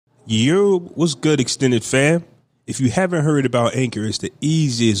Yo, what's good, extended fam? If you haven't heard about Anchor, it's the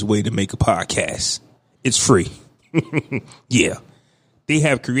easiest way to make a podcast. It's free. Yeah. They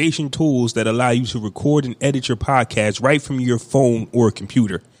have creation tools that allow you to record and edit your podcast right from your phone or a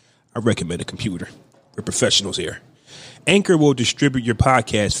computer. I recommend a computer. We're professionals here. Anchor will distribute your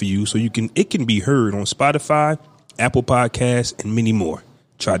podcast for you so it can be heard on Spotify, Apple Podcasts, and many more.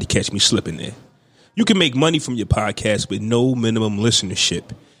 Try to catch me slipping there. You can make money from your podcast with no minimum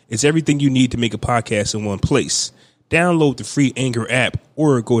listenership. It's everything you need to make a podcast in one place. Download the free Anchor app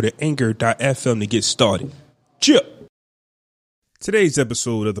or go to anchor.fm to get started. Chip. Today's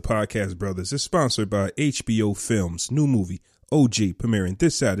episode of the Podcast Brothers is sponsored by HBO Films' new movie, OG, premiering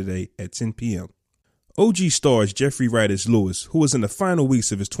this Saturday at 10 p.m. OG stars Jeffrey Wright as Lewis, who is in the final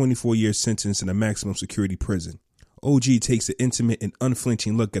weeks of his 24-year sentence in a maximum security prison. OG takes an intimate and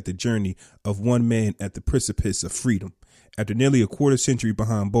unflinching look at the journey of one man at the precipice of freedom. After nearly a quarter century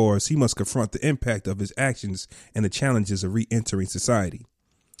behind bars, he must confront the impact of his actions and the challenges of re-entering society.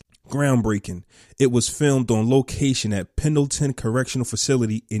 Groundbreaking. It was filmed on location at Pendleton Correctional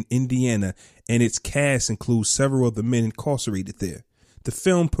Facility in Indiana, and its cast includes several of the men incarcerated there. The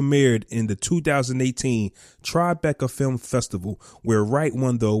film premiered in the 2018 Tribeca Film Festival, where Wright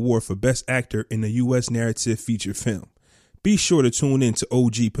won the award for Best Actor in a U.S. Narrative Feature Film. Be sure to tune in to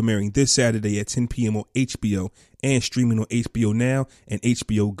OG premiering this Saturday at 10 p.m. on HBO and streaming on HBO Now and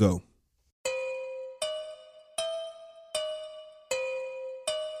HBO Go.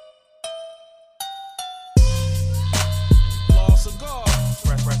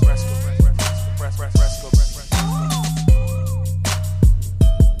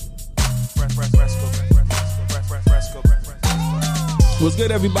 What's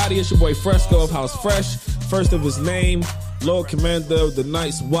good, everybody? It's your boy Fresco of House Fresh, first of his name, Lord Commander of the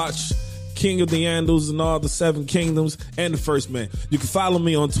Night's Watch, King of the Andals and all the Seven Kingdoms, and the First Man. You can follow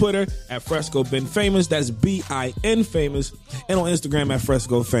me on Twitter at Fresco Ben Famous, that's BIN Famous, and on Instagram at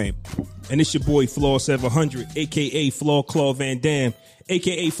Fresco Fame. And it's your boy Flaw 700, a.k.a. Flaw Claw Van Dam,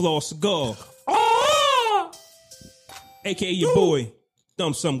 a.k.a. Flaw Cigar, a.k.a. your boy,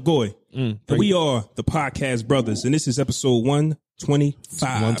 Dumb Some Goy. And we are the Podcast Brothers, and this is episode 125.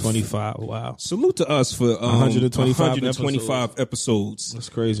 125, wow. Salute to us for 125 episodes. That's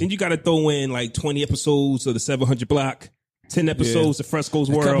crazy. Then you got to throw in like 20 episodes of the 700 block, 10 episodes of Fresco's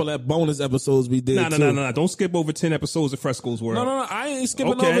World. A couple of bonus episodes we did. No. Don't skip over 10 episodes of Fresco's World. No. I ain't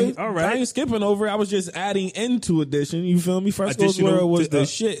skipping over it. All right. I ain't skipping over it. I was just adding into edition. You feel me? Fresco's World was the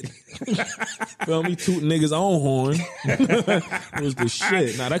shit. Feel me? Tooting niggas' own horn. It was the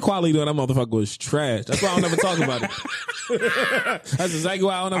shit. Nah, that quality on that motherfucker was trash. That's why I don't ever talk about it. That's exactly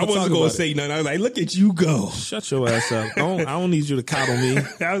why I don't ever talk about it. I wasn't going to say nothing. I was like, look at you go. Shut your ass up. I don't need you to coddle me.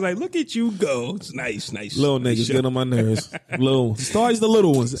 I was like, look at you go. It's nice. Little niggas get on my nerves. It's always the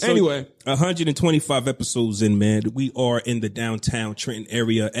little ones. So, anyway, 125 episodes in, man. We are in the downtown Trenton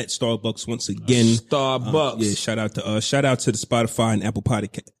area at Starbucks once again. Starbucks. Shout out to us. Shout out to the Spotify and Apple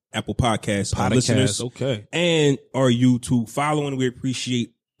Podcasts listeners. Okay. And our YouTube following. We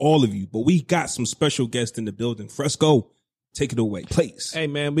appreciate all of you. But we got some special guests in the building. Fresco, take it away, please. Hey,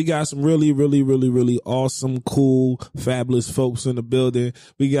 man, we got some really, really, really, really awesome, cool, fabulous folks in the building.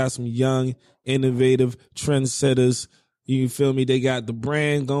 We got some young, innovative trendsetters. You feel me? They got the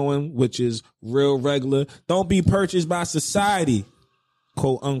brand going, which is real regular. Don't be purchased by society.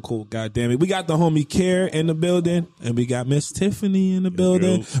 Quote unquote, goddamn it. We got the homie Kir in the building, and we got Miss Tiffany in the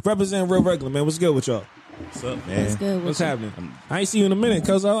building. Represent real regular, man. What's good with y'all? What's up, man? What's good? What's happening? I ain't see you in a minute,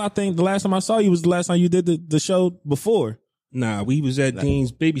 cuz I think the last time I saw you was the last time you did the show before. Nah, we was at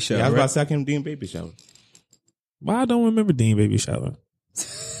Dean's baby shower. Yeah, I was about to say I came to Dean's baby shower. Why I don't remember Dean baby shower?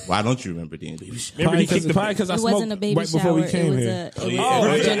 Why don't you remember Dean's baby shower? Probably because I smoked wasn't a baby right before we shower, came it was here.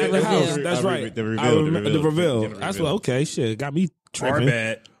 a gender reveal. That's right. The I remember the reveal. reveal. That's what. Okay, shit, got me Our tripping.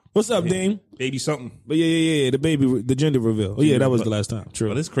 bad. What's up, Dean? Baby something. But yeah, the gender reveal. Oh yeah, that was the last time. True.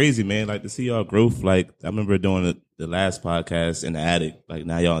 Well, it's crazy, man. Like to see y'all growth. Like I remember doing the last podcast in the attic. Like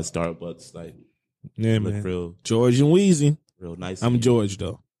now y'all in Starbucks. Like Yeah, look man. real George and Wheezy. nice. I'm George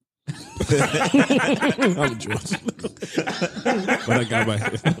though. I'm George. But I got my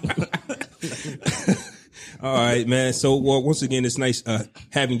head. All right, man. So once again, it's nice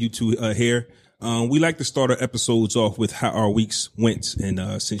having you two here. We like to start our episodes off with how our weeks went.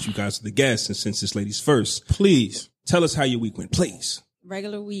 And since you guys are the guests and since this lady's first, Please. tell us how your week went, please.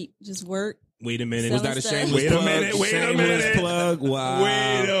 Regular week, just work. Wait a minute. Was that a stuff. shameless Wait a plug? minute, wait a Shameless minute. plug. Wow.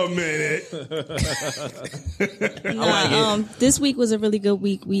 Wait a minute. This week was a really good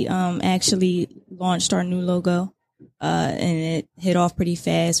week. We actually launched our new logo. and it hit off pretty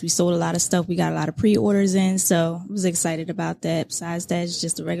fast. We sold a lot of stuff. We got a lot of pre-orders in, so I was excited about that. Besides that, it's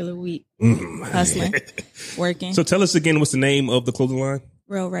just a regular week, hustling, working. So tell us again, what's the name of the clothing line?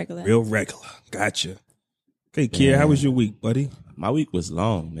 Real regular. Real regular. Gotcha. Okay, Kir, how was your week, buddy? My week was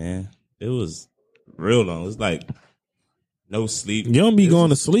long, man. It was real long. It was like no sleep. You don't be going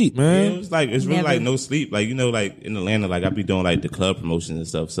to sleep, man. Yeah, it's really Never. like no sleep. Like, like in Atlanta, like I be doing like the club promotions and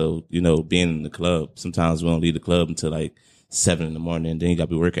stuff. So, being in the club, sometimes we don't leave the club until like 7 in the morning. Then you got to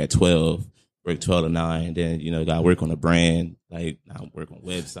be working at 12, work 12 to 9. Then, got to work on the brand. Like I work on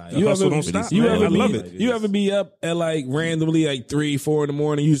websites. You ever don't stop, You man. ever I be, love it. You ever be up at like randomly like 3, 4 in the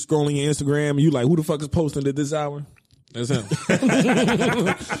morning? You scrolling your Instagram and you like, who the fuck is posting at this hour? That's him.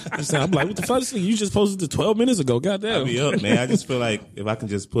 That's him. I'm like, what the fuck? You just posted it 12 minutes ago. Goddamn. I be up, man. I just feel like if I can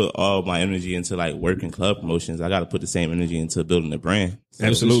just put all my energy into like working club promotions, I got to put the same energy into building the brand. So,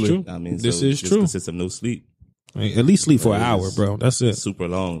 Absolutely. I mean, This so is it true. consists of no sleep. At least sleep for an hour, bro. That's it. Super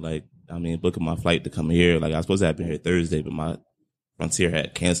long. Like, booking my flight to come here. Like I was supposed to have been here Thursday, but my Frontier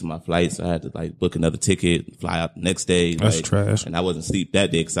had canceled my flight, so I had to like book another ticket, fly out the next day. That's like, trash. And I wasn't asleep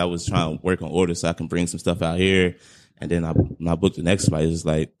that day because I was trying to work on orders so I can bring some stuff out here. And then when I booked the next flight, it was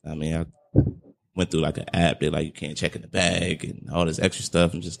like, I went through like an app that like you can't check in the bag and all this extra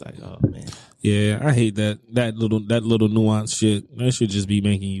stuff. I'm just like, oh man. Yeah, I hate that little nuance shit. That should just be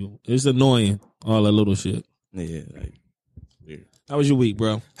making you. It's annoying. All that little shit. Yeah, like weird. How was your week,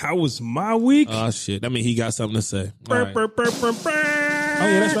 bro? How was my week? Oh shit. I mean, he got something to say. All right. Burr, burr, burr, burr. Oh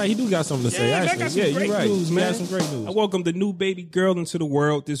yeah, that's right. He do got something to say. Yeah, I Actually, got some yeah, great you're right. news, He man. got some great news. I welcomed the new baby girl into the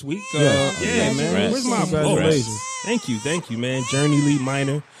world this week. Yeah. Yeah, man. Where's my Congratulations. boss? Thank you, man. Journey Lee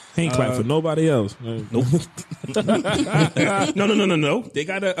Minor. He ain't clap for nobody else. Nope. No. They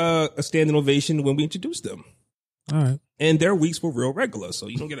got a standing ovation when we introduced them. All right. And their weeks were real regular, so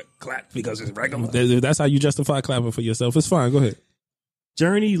you don't get a clap because it's regular. That's how you justify clapping for yourself. It's fine. Go ahead.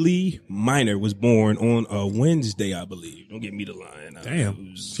 Journey Lee Minor was born on a Wednesday, I believe. Don't get me to lying.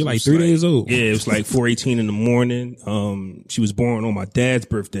 Damn. She like 3 days old. Yeah, it was like 4:18 in the morning. She was born on my dad's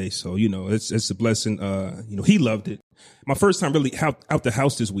birthday, so it's a blessing. He loved it. My first time really out the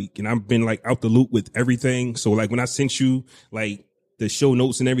house this week, and I've been like out the loop with everything. So like when I sent you like the show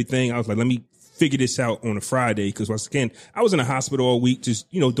notes and everything, I was like, let me figure this out on a Friday because once again, I was in a hospital all week,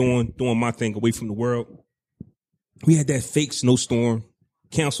 just doing my thing away from the world. We had that fake snowstorm.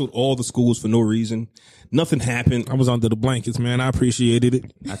 Canceled all the schools for no reason. Nothing happened. I was under the blankets, man. I appreciated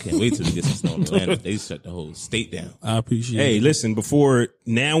it. I can't wait till we get some snow in Atlanta. They shut the whole state down. I appreciate it. Hey, listen, before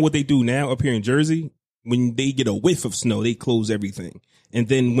now, what they do now up here in Jersey, when they get a whiff of snow, they close everything. And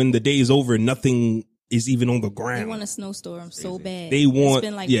then when the day is over, nothing is even on the They ground. want a snowstorm so bad. They want- It's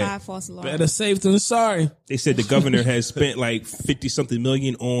been like yeah. 5 false alarms. Better safe than sorry. They said the governor has spent like 50-something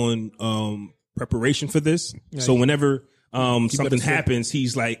million on preparation for this. So whenever something it straight. happens,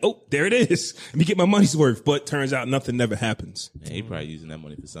 he's like, oh, there it is. Let me get my money's worth. But turns out nothing never happens. Man, he probably using that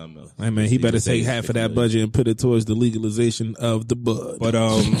money for something else. Hey, man, he better take half of that budget and put it towards the legalization of the bud. But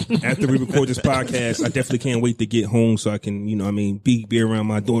after we record this podcast, I definitely can't wait to get home so I can, be around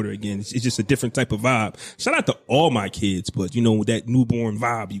my daughter again. It's just a different type of vibe. Shout out to all my kids, but that newborn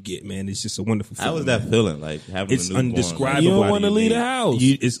vibe you get, man, it's just a wonderful feeling. How was that feeling? Like having It's a newborn, undescribable. You don't nobody want to you leave made. the house.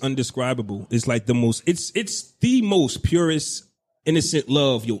 It's undescribable. It's like it's the most purest, innocent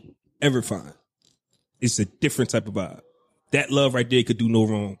love you'll ever find. It's a different type of vibe. That love right there could do no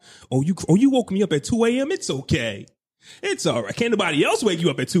wrong. Oh, you woke me up at 2 a.m. It's okay. It's all right. Can't nobody else wake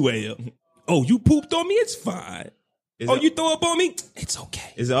you up at 2 a.m. Oh, you pooped on me? It's fine. You throw up on me? It's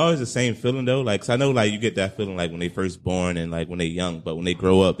okay. Is it always the same feeling though? Like, 'cause I know like you get that feeling like when they first born and like when they young, but when they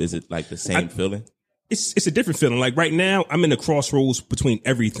grow up, is it like the same feeling? It's a different feeling. Like right now, I'm in a crossroads between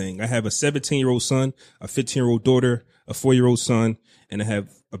everything. I have a 17-year-old son, a 15-year-old daughter, a 4-year-old son, and I have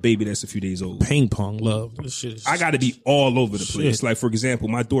a baby that's a few days old. Ping pong love. This shit is, I got to be all over the Shit. place. Like, for example,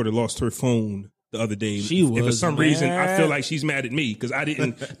 my daughter lost her phone the other day. She And for was some reason, I mad. feel like she's mad at me because I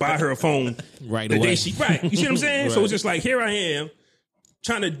didn't buy her a phone Right the away. day right. You see what I'm saying? So Right. it's just like, here I am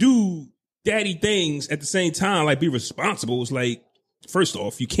trying to do daddy things at the same time, like be responsible. It's like, first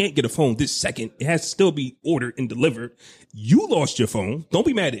off, you can't get a phone this second. It has to still be ordered and delivered. You lost your phone. Don't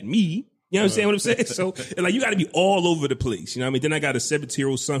be mad at me. You know what I'm saying? What I'm saying? So like, you got to be all over the place. You know what I mean? Then I got a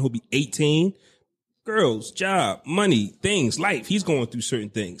 17-year-old son who'll be 18. Girls, job, money, things, life. He's going through certain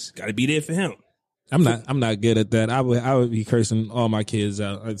things. Got to be there for him. I'm not good at that. I would be cursing all my kids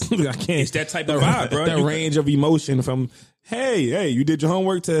out. I can't. It's that type of vibe, bro. That range of emotion from hey, you did your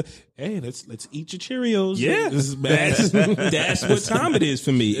homework to hey, let's eat your Cheerios. Yeah, This is bad. that's what time it is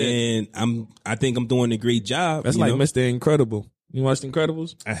for me, and I think I'm doing a great job. That's you like know? Mr. Incredible. You watched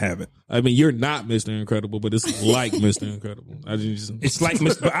Incredibles? I haven't. I mean, you're not Mr. Incredible, but it's like Mr. Incredible. It's like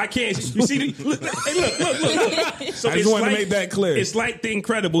Mr. But I can't. You see? Hey, look. So I just wanted to make that clear. It's like The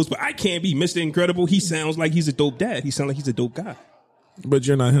Incredibles, but I can't be Mr. Incredible. He sounds like he's a dope dad. He sounds like he's a dope guy. But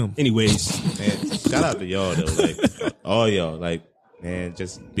you're not him. Anyways, Man, shout out to y'all though, like all y'all, like man,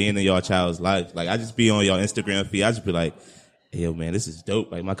 just being in y'all child's life. Like I just be on y'all Instagram feed. I just be like, hey, yo, man, this is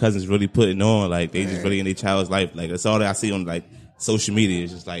dope. Like my cousins really putting on. Like they just really in their child's life. Like that's all that I see on like social media.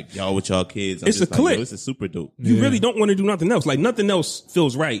 It's just like y'all with y'all kids. I'm it's just a clip. Yo, this is super dope. You really don't want to do nothing else. Like nothing else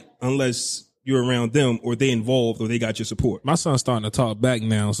feels right unless you're around them or they involved or they got your support. My son's starting to talk back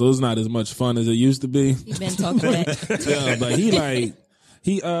now, so it's not as much fun as it used to be. You've been talking back. Yeah, but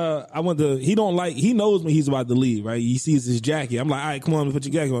he knows when he's about to leave, right? He sees his jacket. I'm like, all right, come on, put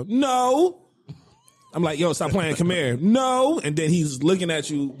your jacket on. No. I'm like, yo, stop playing, come here. No. And then he's looking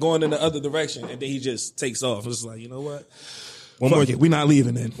at you going in the other direction, and then he just takes off. It's like, you know what? We're not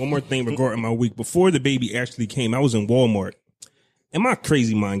leaving then. One more thing regarding my week. Before the baby actually came, I was in Walmart, and my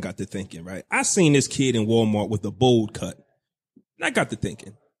crazy mind got to thinking, right? I seen this kid in Walmart with a bold cut. And I got to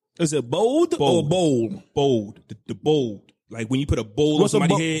thinking. Is it bold or bold? Bold. The bold. Like when you put a bowl on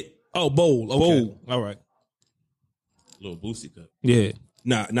somebody's head. Oh, bold. Okay. Bold. All right. Little boosty cut. Yeah.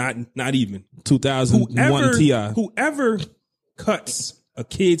 Nah, not even. 2001 T.I. Whoever cuts a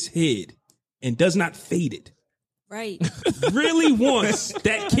kid's head and does not fade it Right. really wants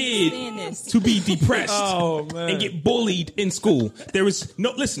that kid to be depressed and get bullied in school. There is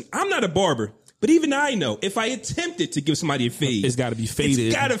no, listen, I'm not a barber, but even I know if I attempted to give somebody a fade, It's got to be faded.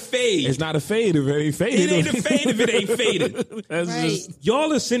 It's got to fade. It's not a fade if it ain't faded. It ain't a fade if it ain't faded. That's Right. just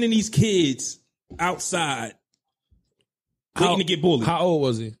Y'all are sending these kids outside waiting to get bullied. How old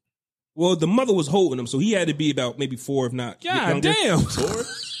was he? Well, the mother was holding him, so he had to be about maybe 4, if not. God younger. damn.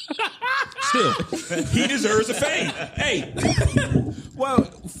 Still, he deserves a fade. Hey, Well,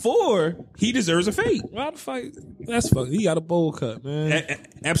 4. he deserves a fade. Why the fuck? That's fuck. He got a bowl cut, man.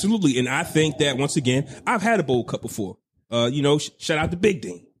 Absolutely, and I think that once again, I've had a bowl cut before. Shout out to Big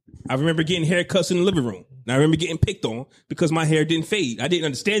Ding. I remember getting haircuts in the living room, and I remember getting picked on because my hair didn't fade. I didn't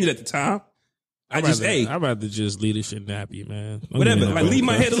understand it at the time. I'd rather just leave this shit nappy, man. Whatever, like leave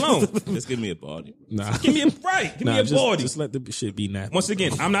my head alone. Just give me a body. Nah. Give me a body. Just let the shit be nappy. Once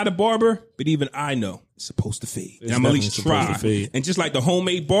again, I'm not a barber, but even I know it's supposed to fade. And It's I'm at least definitely supposed try. to fade. And just like the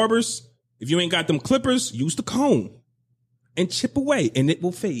homemade barbers, if you ain't got them clippers, use the comb and chip away, and it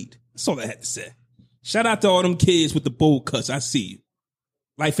will fade. That's all I had to say. Shout out to all them kids with the bowl cuts. I see you.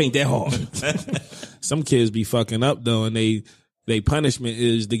 Life ain't that hard. Some kids be fucking up though, and they punishment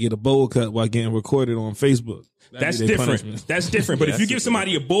is to get a bowl cut while getting recorded on Facebook. That's different. That's different. But if you give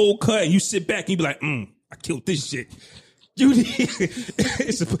somebody a bowl cut and you sit back and you be like, I killed this shit.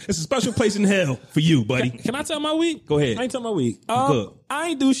 It's a special place in hell for you, buddy. Can I tell my week? Go ahead. I ain't tell my week. Good. I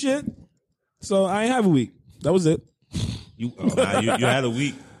ain't do shit, so I ain't have a week. That was it. You had a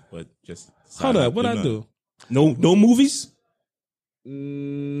week, but just Hold up, what I do? No movies?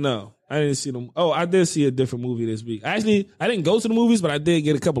 No, I didn't see them. Oh, I did see a different movie this week. Actually, I didn't go to the movies, but I did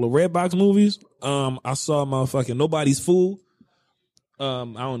get a couple of Redbox movies. I saw motherfucking Nobody's Fool. I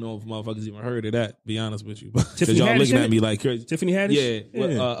don't know if motherfuckers even heard of that, be honest with you. Because y'all looking at me like crazy. Tiffany Haddish? Yeah.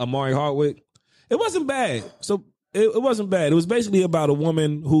 With, Amari Hardwick. It wasn't bad. So it wasn't bad. It was basically about a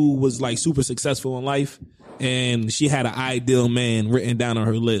woman who was like super successful in life, and she had an ideal man written down on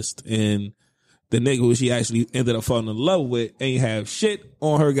her list, and the nigga who she actually ended up falling in love with ain't have shit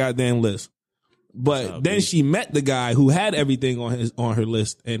on her goddamn list. But then she met the guy who had everything on her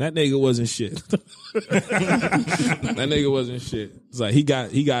list, and that nigga wasn't shit. That nigga wasn't shit. It's like he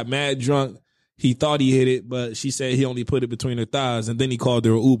got mad drunk. He thought he hit it, but she said he only put it between her thighs, and then he called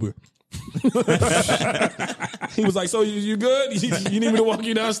her an Uber. He was like, "So you good? You need me to walk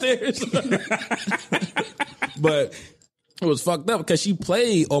you downstairs?" But it was fucked up because she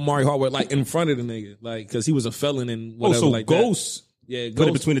played Omari Hardwick like in front of the nigga, like because he was a felon and whatever. So like Ghost, that. Yeah, Ghost. put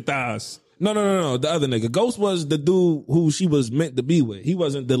it between the thighs. No. The other nigga, Ghost was the dude who she was meant to be with. He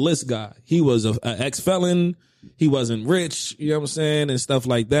wasn't the list guy. He was an ex felon. He wasn't rich. You know what I'm saying, and stuff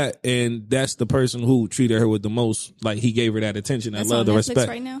like that. And that's the person who treated her with the most. Like he gave her that attention, that love, the respect.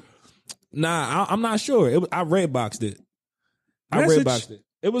 Right now? Nah, I'm not sure. I redboxed it. Message? I redboxed it.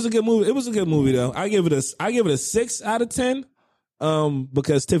 It was a good movie. It was a good movie though. I give it a 6 out of 10.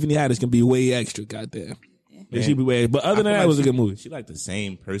 Because Tiffany Haddish can be way extra, goddamn. Yeah. She be way. But other than that, it was a good movie. She like the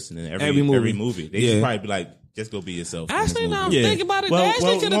same person in every movie. They should probably be like, just go be yourself. Actually, now I'm thinking about it. They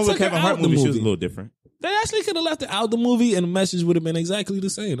actually could have took her out the movie. She was a little different. They actually could have left it out the movie, and the message would have been exactly the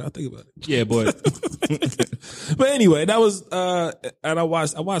same. I think about it. Yeah, but But anyway, that was and I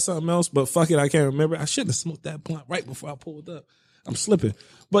watched something else, but fuck it, I can't remember. I should have smoked that blunt right before I pulled up. I'm slipping.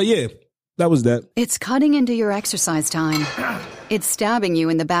 But yeah, that was that. It's cutting into your exercise time. It's stabbing you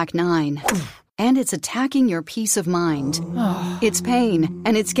in the back nine. And it's attacking your peace of mind. It's pain,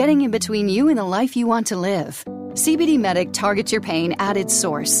 and it's getting in between you and the life you want to live. CBD Medic targets your pain at its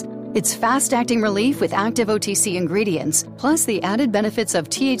source. It's fast-acting relief with active OTC ingredients, plus the added benefits of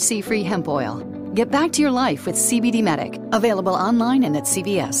THC-free hemp oil. Get back to your life with CBD Medic, available online and at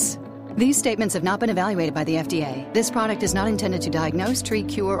CVS. These statements have not been evaluated by the FDA. This product is not intended to diagnose, treat,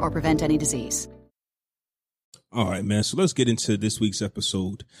 cure, or prevent any disease. All right, man. So let's get into this week's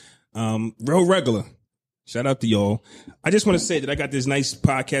episode. Real regular. Shout out to y'all. I just want to say that I got this nice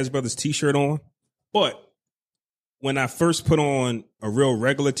Podcast Brothers t-shirt on, but when I first put on a real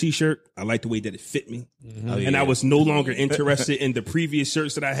regular t-shirt, I liked the way that it fit me. And I was no longer interested in the previous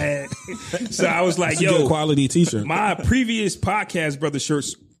shirts that I had. So I was like, That's a good yo, quality t-shirt. my previous Podcast Brothers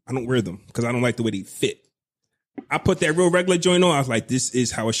shirts, I don't wear them because I don't like the way they fit. I put that real regular joint on. I was like, this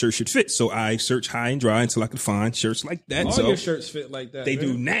is how a shirt should fit. So I searched high and dry until I could find shirts like that. All so your shirts fit like that. they man.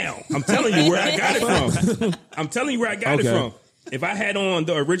 do now. I'm telling you where I got it from. I'm telling you where I got it from. If I had on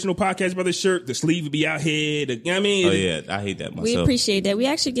the original Podcast Brothers shirt, the sleeve would be out here. You know what I mean? Oh yeah, I hate that myself. We appreciate that. We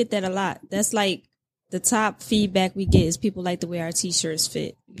actually get that a lot. That's like the top feedback we get is people like the way our t-shirts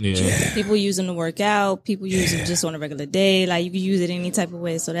fit. Yeah. People use them to work out. People use them just on a regular day. Like you can use it any type of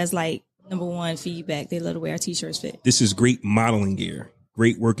way. So that's like number one feedback. They love the way our t-shirts fit. This is great modeling gear,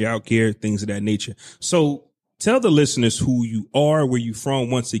 great workout gear, things of that nature. So tell the listeners who you are, where you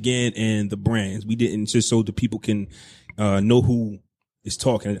from once again, and the brands. We didn't just so the people can know who is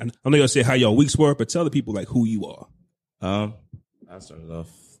talking. I know y'all say how y'all weeks were, but tell the people like who you are. I started off.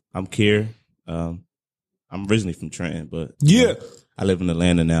 I'm Kir. I'm originally from Trenton, but I live in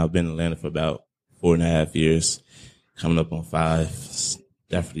Atlanta now. I've been in Atlanta for about 4.5 years, coming up on 5. It's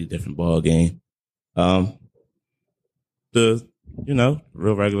definitely a different ball game. The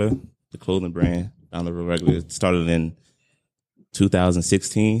Real Regular, the clothing brand, found the Real Regular. It started in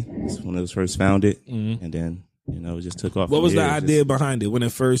 2016. That's when it was first founded, and then it just took off. What was the idea behind it when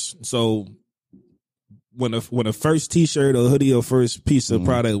it first? So when a first T-shirt or hoodie or first piece of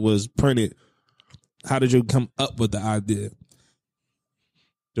product was printed, how did you come up with the idea?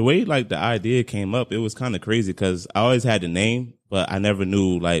 The way like the idea came up, it was kind of crazy because I always had the name, but I never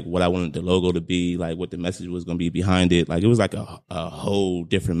knew like what I wanted the logo to be, like what the message was going to be behind it. Like it was like a whole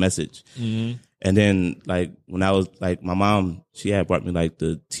different message. And then like when I was like, my mom, she had brought me like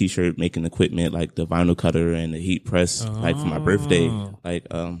the T-shirt making equipment, like the vinyl cutter and the heat press, like for my birthday, like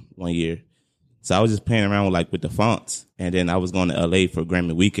 1 year. So I was just playing around with the fonts. And then I was going to LA for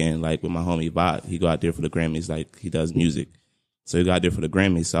Grammy weekend, like with my homie Bot. He go out there for the Grammys, like he does music. So he got out there for the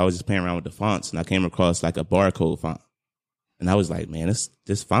Grammys. So I was just playing around with the fonts and I came across like a barcode font. And I was like, man,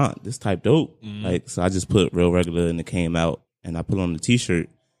 this font, this type dope. Like, so I just put Real Regular and it came out and I put on the T-shirt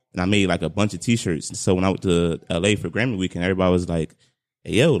and I made like a bunch of T-shirts. So when I went to LA for Grammy weekend, everybody was like,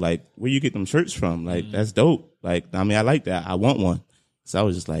 hey, yo, like, where you get them shirts from? Like, that's dope. Like, I mean, I like that. I want one. So I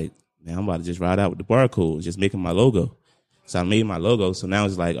was just like, man, I'm about to just ride out with the barcode, just making my logo. So I made my logo. So now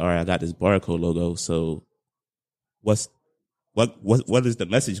it's like, all right, I got this barcode logo. So what is the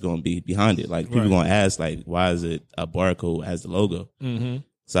message going to be behind it? Like people going to ask, like, why is it a barcode as the logo?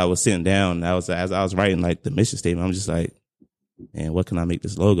 So I was sitting down. As I was writing like the mission statement, I'm just like, man, what can I make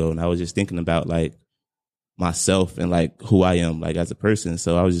this logo? And I was just thinking about like myself and like who I am, like as a person.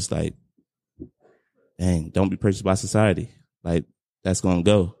 So I was just like, dang, don't be purchased by society. Like that's going to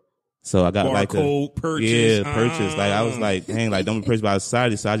go. So I got barcode, like a purchase. Yeah, purchase. Like I was like, dang, like don't be purchased by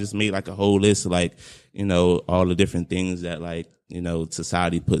society. So I just made like a whole list of like, all the different things that like,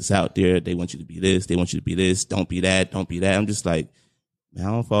 society puts out there. They want you to be this. They want you to be this. Don't be that. Don't be that. I'm just like, man,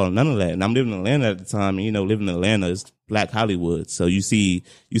 I don't follow none of that. And I'm living in Atlanta at the time. And, living in Atlanta is Black Hollywood. So you're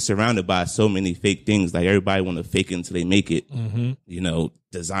surrounded by so many fake things. Like everybody want to fake it until they make it.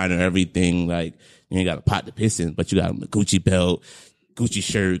 Designer everything. Like you ain't got a pot to piss in, but you got a Gucci belt, Gucci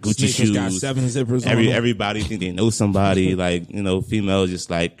shirt, Gucci Sneakers shoes. got 7 zippers on them. Everybody think they know somebody. Like, female just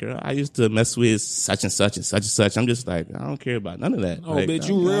like, girl, I used to mess with such and such and such and such. I'm just like, I don't care about none of that. Oh, like, bitch,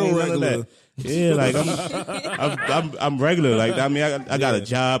 you real regular. Yeah, like I'm regular. Like, I mean, I got a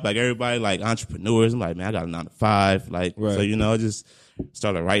job. Like everybody, like entrepreneurs. I'm like, man, I got a 9 to 5. Like, so I just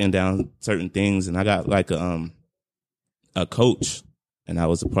started writing down certain things, and I got like a coach, and I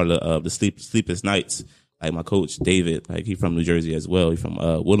was a part of the Sleepless Nights. Like my coach, David, like he from New Jersey as well. He from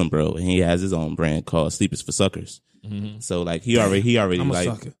Willenboro, and he has his own brand called Sleepers for Suckers. So like he already like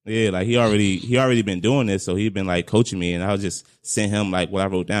sucker. like he already been doing this. So he been like coaching me, and I was just sent him like what I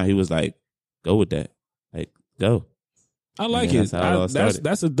wrote down. He was like, go with that. go. I like And it. that's how it all started.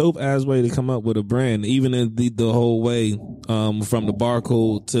 That's a dope ass way to come up with a brand, even in the whole way from the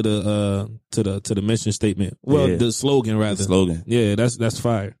barcode to the mission statement. Well, Yeah. the slogan rather. The slogan. Yeah, that's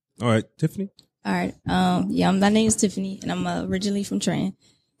fire. All right, Tiffany. All right. My name is Tiffany, and I'm originally from Trenton.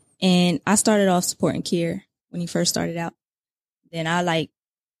 And I started off supporting Kir when he first started out. Then I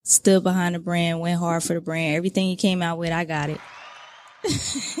stood behind the brand, went hard for the brand. Everything he came out with, I got it.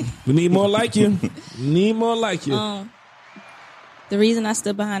 We need more like you. Need more like you. The reason I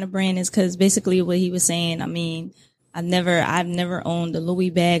stood behind the brand is because basically what he was saying. I mean, I've never owned a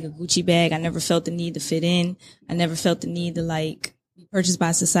Louis bag, a Gucci bag. I never felt the need to fit in. I never felt the need to be purchased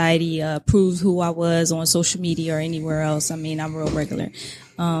by society, prove who I was on social media or anywhere else. I mean, I'm real regular.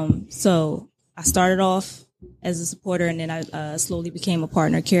 So I started off as a supporter, and then I slowly became a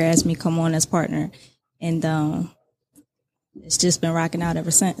partner. Kira asked me to come on as partner, and it's just been rocking out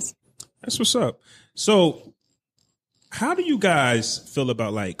ever since. That's what's up. So, how do you guys feel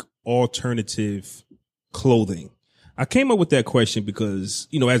about alternative clothing? I came up with that question because,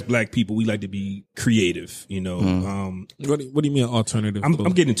 as Black people, we like to be creative, What do you mean alternative? I'm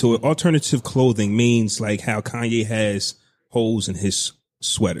getting to it. Alternative clothing means how Kanye has holes in his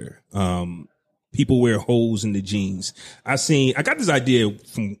sweater. People wear holes in the jeans. I got this idea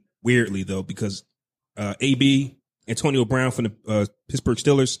from weirdly though, because AB, Antonio Brown from the Pittsburgh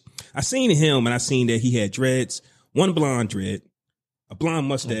Steelers, I seen him and I seen that he had dreads, one blonde dread, a blonde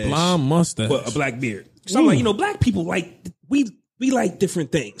mustache, but a black beard. So I'm like, Black people we like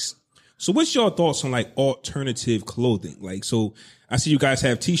different things. So what's your thoughts on alternative clothing? So I see you guys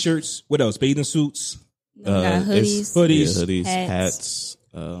have t-shirts. What else? Bathing suits, We got hoodies, hats,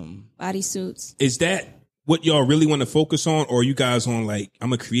 bodysuits. Is that what y'all really want to focus on, or are you guys on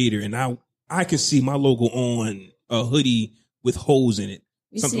I'm a creator and I can see my logo on a hoodie with holes in it?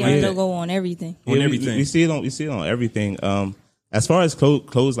 We see our logo on everything. Everything. We see it on everything. As far as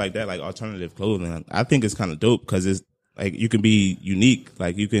clothes like that, alternative clothing, I think it's kind of dope because it's you can be unique.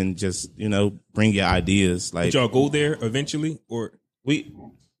 You can just bring your ideas. Did y'all go there eventually, or we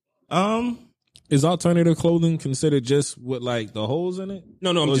Is alternative clothing considered just with the holes in it?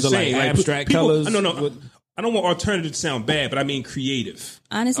 No, I'm just saying abstract people, colors. No. I don't want alternative to sound bad, but I mean creative.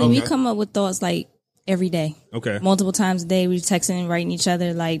 Honestly, we come up with thoughts every day. Okay. Multiple times a day, we're texting and writing each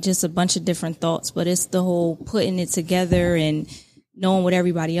other just a bunch of different thoughts. But it's the whole putting it together and knowing what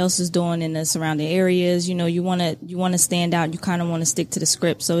everybody else is doing in the surrounding areas. You want to stand out. You kind of want to stick to the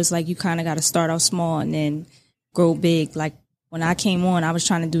script. So it's you kind of got to start off small and then grow big. When I came on, I was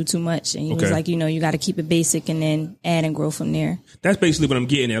trying to do too much. And he was you got to keep it basic and then add and grow from there. That's basically what I'm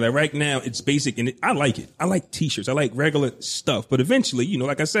getting at. Right now, it's basic and I like it. I like t-shirts. I like regular stuff. But eventually,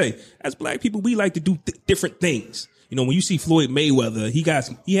 like I say, as Black people, we like to do different things. When you see Floyd Mayweather,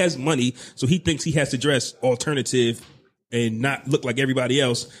 he has money, so he thinks he has to dress alternative and not look like everybody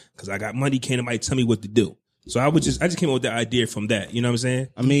else because I got money. Can't nobody tell me what to do? So I just came up with the idea from that. You know what I'm saying?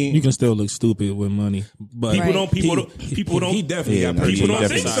 I mean, you can still look stupid with money, but people don't. He definitely got purchased. People by don't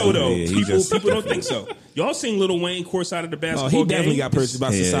think society. so though. Yeah, People don't think so. Y'all seen Lil Wayne courtside of the basketball game? He definitely got purchased by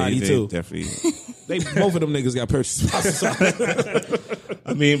society too. Definitely. Both of them niggas got purchased by society.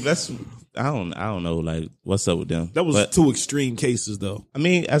 I mean, I don't know, what's up with them. That was two extreme cases though. I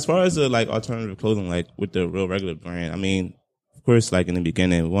mean, as far as the alternative clothing, with the real regular brand, I mean, of course, in the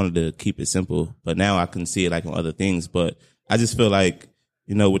beginning, we wanted to keep it simple, but now I can see it on other things. But I just feel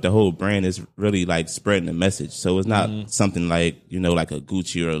with the whole brand, it's really spreading the message. So it's not something like a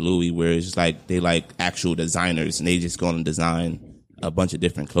Gucci or a Louis where it's just they actual designers and they just going to design a bunch of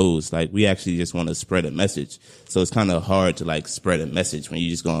different clothes. We actually just want to spread a message. So it's kind of hard to spread a message when you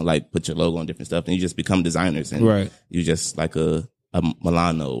just going to put your logo on different stuff and you just become designers and you just a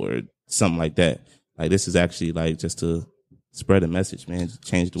Milano or something like that. This is actually just to spread a message, man.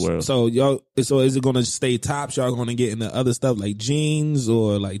 Change the world. So is it gonna stay tops? Y'all gonna get into other stuff like jeans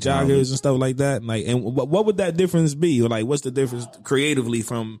or joggers and stuff like that? And what would that difference be? Or what's the difference creatively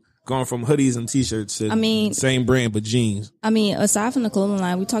from going from hoodies and t-shirts to same brand but jeans? I mean, aside from the clothing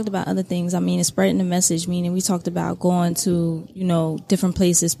line, we talked about other things. I mean, it's spreading the message, meaning we talked about going to, different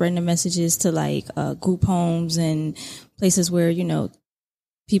places, spreading the messages to group homes and places where,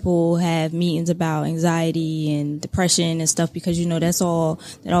 people have meetings about anxiety and depression and stuff because, that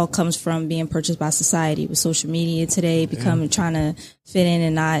all comes from being purchased by society with social media today, trying to fit in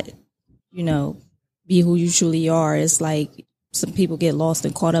and not, be who you truly are. It's some people get lost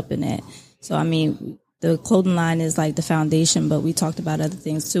and caught up in that. So, I mean, the clothing line is like the foundation, but we talked about other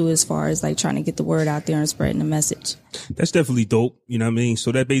things too, as far as like trying to get the word out there and spreading the message. That's definitely dope. You know what I mean?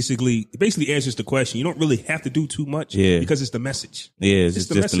 So that basically answers the question. You don't really have to do too much because it's the message. Yeah, it's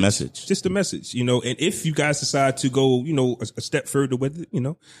just the message. Just the message, you know, and if you guys decide to go, you know, a step further with it, you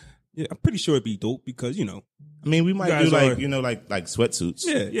know, yeah, I'm pretty sure it'd be dope because, you know, I mean, we might do like, you know, like sweatsuits.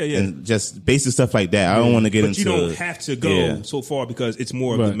 Yeah. And just basic stuff like that. I don't want to get into. But you don't have to go so far because it's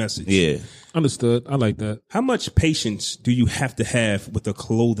more of the message. Yeah. Understood. I like that. How much patience do you have to have with a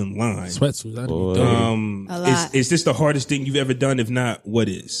clothing line? Sweatsuits. A lot. Is this the hardest thing you've ever done? If not, what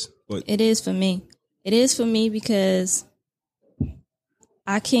is? It is for me. It is for me because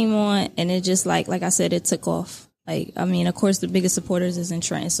I came on and it just like I said, it took off. Like, I mean, of course, the biggest supporters is in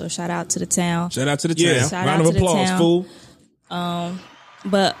Trenton, so shout out to the town. Shout out to the town. Shout Round out of to the applause, town. fool.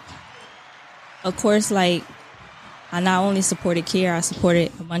 But of course, like, I not only supported Kir, I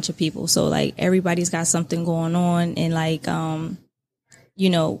supported a bunch of people. So like everybody's got something going on, and like you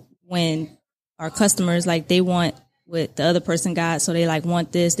know, when our customers like they want what the other person got, so they like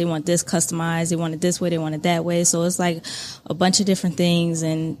want this customized, they want it this way, they want it that way. So it's like a bunch of different things,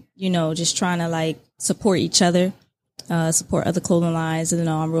 and you know, just trying to like support each other, support other clothing lines. You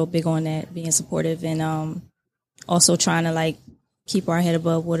know, I'm real big on that, being supportive, and also trying to like keep our head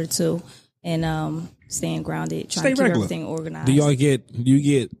above water too, and staying grounded, trying to keep everything organized. Do you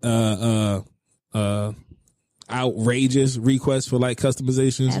get outrageous requests for like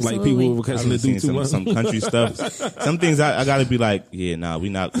customizations? Absolutely. Like people requesting to do too much? Some country stuff. Some things I gotta be like, yeah, nah,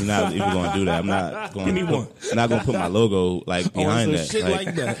 we're not even gonna do that. I'm not gonna put my logo like behind that. Shit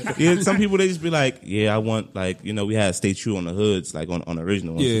like that. Yeah, some people they just be like, yeah, I want like, you know, we had Stay True on the hoods, like on the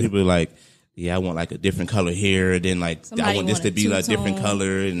original one. Yeah. So people are like, yeah, I want like a different color here, then like I want this to be like different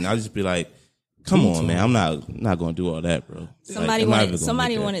color, and I'll just be like, come on, man, I'm not gonna do all that, bro. Somebody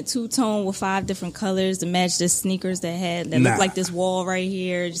wanted two-tone with 5 different colors to match the sneakers that looked like this wall right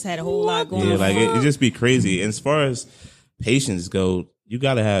here. Just had a whole lot going on. Yeah, like it just be crazy. And as far as patience go, you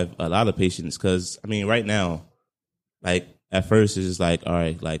gotta have a lot of patience because I mean, right now, like at first it's just like, all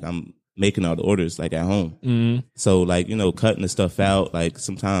right, like I'm making all the orders like at home. Mm-hmm. So like, you know, cutting the stuff out, like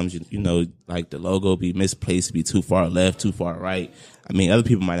sometimes, you know, like the logo be misplaced, be too far left, too far right. I mean, other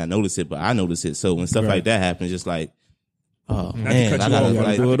people might not notice it, but I notice it. So when stuff like that happens, just like, oh man,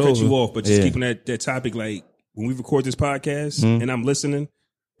 not to cut you off, but just keeping that topic, like when we record this podcast and I'm listening,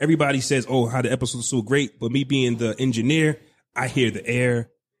 everybody says, oh, how the episode's so great. But me being the engineer, I hear the air.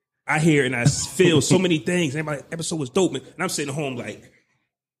 I hear and I feel so many things. Everybody, episode was dope, man. And I'm sitting home like,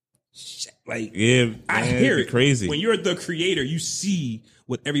 shit, like, yeah, I hear it. Crazy. When you're the creator, you see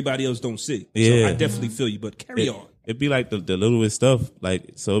what everybody else don't see. Yeah. So I definitely feel you, but carry on. It'd be like the littlest stuff.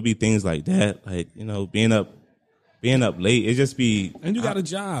 Like, so it'd be things like that. Like, you know, being up late. It just be. And you got a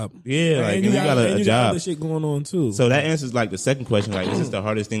job. Yeah. Like, and you got a job. Other shit going on too. So that answers like the second question. Like, is this the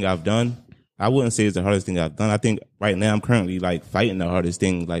hardest thing I've done? I wouldn't say it's the hardest thing I've done. I think right now I'm currently like fighting the hardest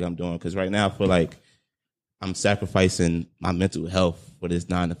thing like I'm doing. Cause right now I feel like I'm sacrificing my mental health for this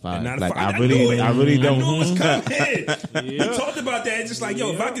 9 to 5. Like I really don't. We talked about that. It's just like,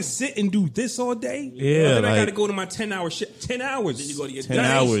 yo, if I could sit and do this all day, then like, I got to go to my 10-hour shift. 10 hours. Then you go to your 10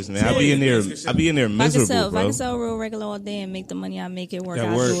 hours, man. I'll be in there miserable, If I can sell real regular all day and make the money I make it work,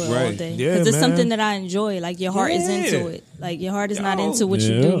 I'll do it all day. Yeah, because it's something that I enjoy. Like your heart is into it. Like your heart is not into what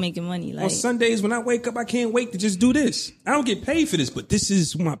you do making money. Like on Sundays when I wake up, I can't wait to just do this. I don't get paid for this, but this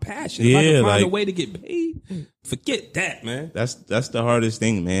is my passion. If I can find a way to get paid, forget that, man. That's the hardest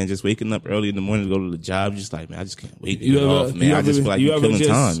thing, man. Just waking up early in the morning to go to the job, just like, man, I just can't wait to get off, man. I just feel like you're killing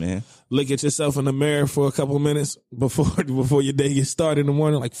time, man. Look at yourself in the mirror for a couple of minutes before your day gets started in the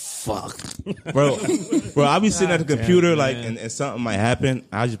morning, like, fuck. Bro, I'll be sitting at the computer, like, and something might happen.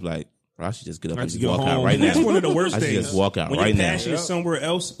 I'll just be like, bro, I should just get up and just walk out right now. That's one of the worst things. I should just walk out when right now. When your passion is somewhere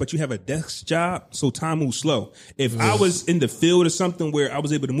else, but you have a desk job, so time moves slow. If I was in the field or something where I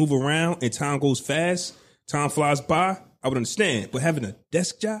was able to move around and time goes fast, time flies by, I would understand. But having a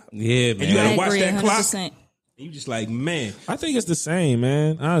desk job, yeah, man, and you gotta watch that 100%. clock, and you just like, man. I think it's the same,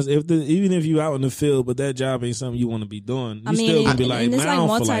 man. Honestly, even if you out in the field, but that job ain't something you want to be doing, you still gonna be like, and it's man, like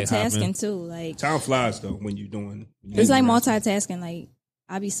I don't feel multitasking too. Like time flies though when you're doing. It's like multitasking. Like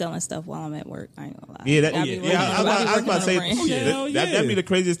I be selling stuff while I'm at work. I ain't gonna lie. Yeah, I was about to say, that'd be the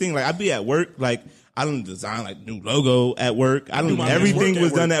craziest thing. Like I'd be at work, like I don't design like new logo at work. Everything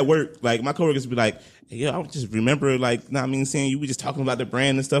was done at work. Like my coworkers would be like, hey, I just remember like, saying you were just talking about the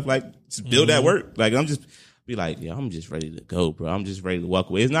brand and stuff like just build at work. Like I'm just be like, yeah, I'm just ready to go, bro. I'm just ready to walk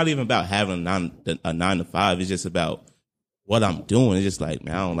away. It's not even about having a 9 to 5. It's just about what I'm doing. It's just like,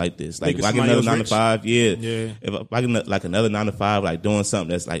 man, I don't like this. Like if I get another 9 to 5, if I get like another 9 to 5, like doing something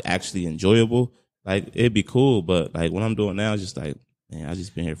that's like actually enjoyable, like it'd be cool, but like what I'm doing now is just like, man, I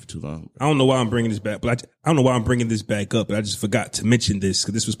just been here for too long. I don't know why I'm bringing this back, but I don't know why I'm bringing this back up, but I just forgot to mention this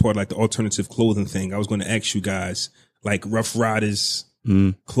because this was part of like the alternative clothing thing. I was going to ask you guys, like Rough Riders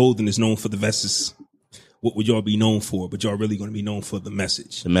clothing is known for the vests. What would y'all be known for? But y'all really going to be known for the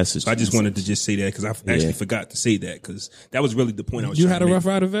message. The message. So I just wanted to just say that because I actually forgot to say that because that was really the point I was You trying had to a make. Rough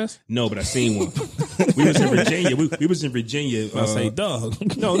Rider vest? No, but I seen one. We was in Virginia. We was in Virginia. I say, dog.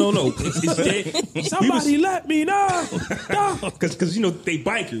 No. It's dead. Somebody let me know. Because they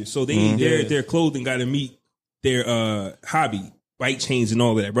bikers, so their clothing got to meet their hobby, bike chains and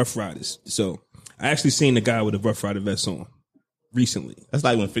all of that. Rough Riders. So I actually seen the guy with a Rough Rider vest on recently. That's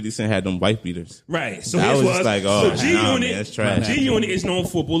like when 50 Cent had them wife beaters. Right. So I here's was what just like, oh, so man, that's trash. G-Unit is known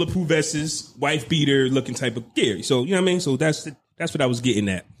for bulletproof vests, wife beater looking type of gear. So you know what I mean. So that's what I was getting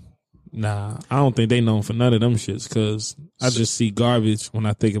at. Nah, I don't think they known for none of them shits because I just see garbage when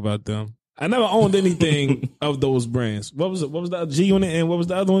I think about them. I never owned anything of those brands. What was it? What was the G-Unit and what was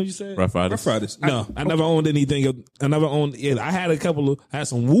the other one you said? Rough Riders. Rough Riders. No, I never owned anything. I never owned it. I had I had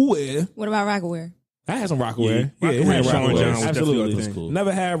some Woo Wear. What about Rockaware? I had some Rockaware. Yeah, it had Rockaware, Sean Rockaware. John was Absolutely. definitely cool.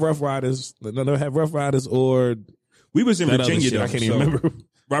 Never had Rough Riders. Never had Rough Riders or We was in that other Virginia shit. though. I can't so even remember.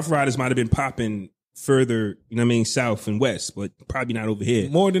 Rough Riders might have been popping further, you know what I mean, south and west, but probably not over here.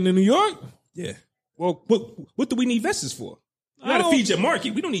 More than in New York. Yeah. Well, what do we need vests for? We gotta feed your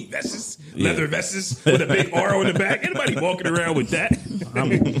market. We don't need vests, leather vests with a big R on the back. Anybody walking around with that?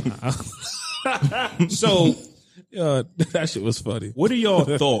 So, That shit was funny. what are y'all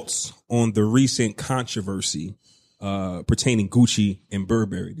thoughts on the recent controversy pertaining Gucci and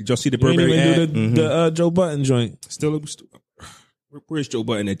Burberry? Did y'all see the You ain't Burberry ad? even do the Joe Button joint. Where's Joe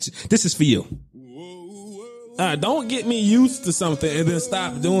Button? This is for you. Don't get me used to something and then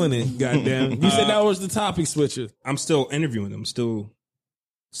stop doing it. Goddamn! You said that was the topic switcher. I'm still interviewing them. Still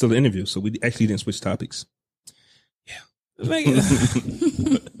the interview. So we actually didn't switch topics. What do do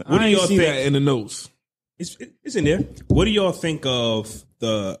y'all y'all see think? that in the notes? It's in there. What do y'all think of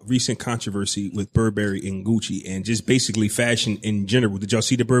the recent controversy with Burberry and Gucci and just basically fashion in general? Did y'all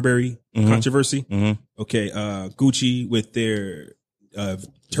see the Burberry controversy? Mm-hmm. Okay, Gucci with their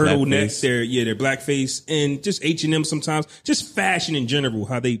turtlenecks, their blackface, and just H&M sometimes, just fashion in general,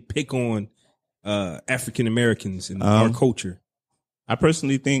 how they pick on African Americans and our culture. I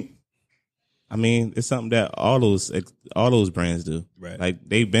personally think, I mean, it's something that all those brands do. Right. Like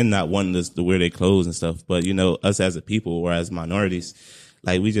they've been not wanting us to wear their clothes and stuff, but us as a people or as minorities,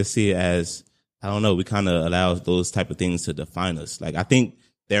 like we just see it as, I don't know, we kind of allow those type of things to define us. Like I think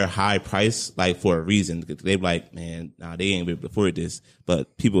they're high price, like for a reason. They're like, man, they ain't able to afford this,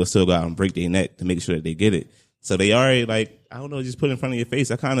 but people will still go out and break their neck to make sure that they get it. So they already like, I don't know, just put it in front of your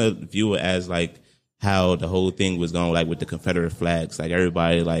face. I kind of view it as like how the whole thing was going, like with the Confederate flags, like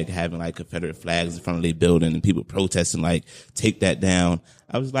everybody like having like Confederate flags in front of their building and people protesting, like take that down.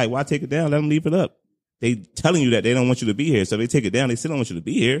 I was like, why take it down? Let them leave it up. They telling you that they don't want you to be here. So they take it down. They still don't want you to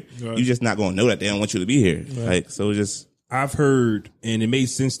be here. Right. You just not going to know that they don't want you to be here. Right. Like, so just. I've heard, and it made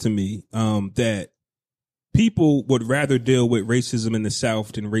sense to me, that people would rather deal with racism in the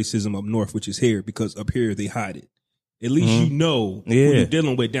South than racism up north, which is here, because up here they hide it. At least you know who you're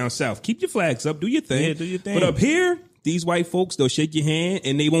dealing with down south. Keep your flags up, do your thing. Yeah, do your thing. But up here, these white folks, they'll shake your hand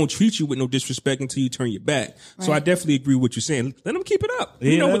and they won't treat you with no disrespect until you turn your back. Right. So I definitely agree with what you're saying. Let them keep it up.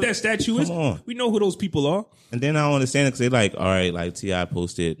 We know what that statue is. We know who those people are. And then I don't understand it because they like, all right, like T.I.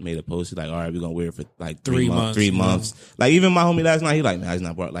 made a post, like, all right, we're going to wear it for like 3 months. 3 months. Like even my homie last night, he like, man, I just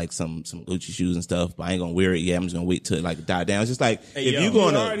not bought like some Gucci shoes and stuff, but I ain't going to wear it yet. I'm just going to wait till it like die down. It's just like, if you're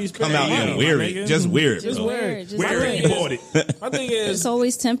going to come out and wear it, just wear it. Just wear it. Wear it. You bought it. My thing is, it's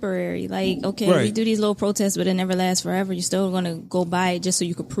always temporary. Like, okay, we do these little protests, but it never lasts forever. You're still going to go buy it just so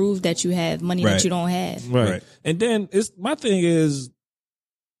you could prove that you have money that you don't have. Right. And then my thing is,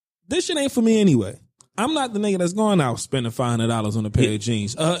 this shit ain't for me anyway. I'm not the nigga that's going out spending $500 on a pair of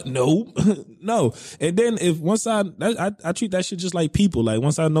jeans. No, no. And then once I treat that shit just like people. Like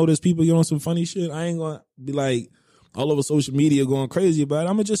once I notice people get on some funny shit, I ain't gonna be like all over social media going crazy about it.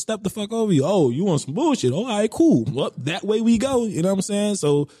 I'm gonna just step the fuck over you. Oh, you want some bullshit? Oh, all right, cool. Well, that way we go. You know what I'm saying?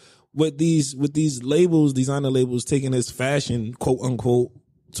 So with these labels, designer labels, taking this fashion, quote unquote,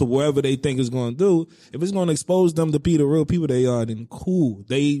 to wherever they think it's going to do, if it's going to expose them to be the real people they are, then cool.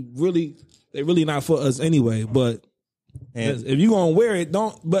 They really not for us anyway. But if you going to wear it,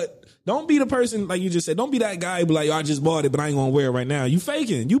 don't be the person, like you just said, don't be that guy be like, yo, I just bought it, but I ain't going to wear it right now. You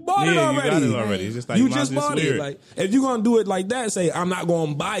faking. You bought it already. You got it already. It's just like, you just bought it. Like, if you're going to do it like that, say, I'm not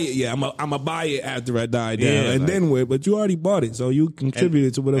going to buy it yet. I'm going to buy it after I die down and then wear it. But you already bought it, so you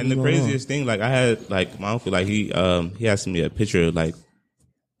contributed to whatever. And the craziest thing, like I had, like my uncle, like he asked me a picture of like,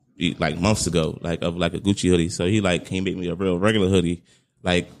 like months ago, like of like a Gucci hoodie. So he like can make me a real regular hoodie,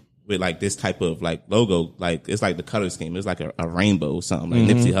 like with like this type of like logo, like it's like the color scheme. It's like a rainbow or something.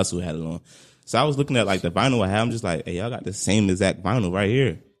 Like Nipsey Hussle had it on. So I was looking at like the vinyl I have. I'm just like, hey, y'all got the same exact vinyl right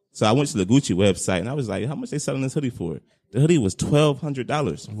here. So I went to the Gucci website and I was like, how much they selling this hoodie for? The hoodie was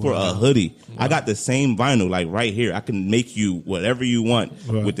 $1,200 for a hoodie. Wow. I got the same vinyl like right here. I can make you whatever you want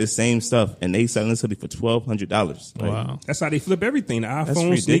with this same stuff, and they selling this hoodie for $1,200. Like, Wow, that's how they flip everything. The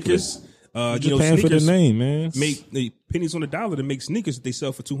iPhone, sneakers. Just paying for the name, man. Make the pennies on the dollar to make sneakers that they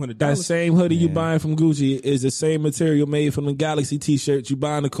sell for $200. That same hoodie you buying from Gucci is the same material made from the Galaxy T-shirts you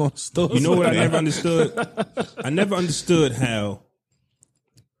buy in the corner store. You know what I never understood? I never understood how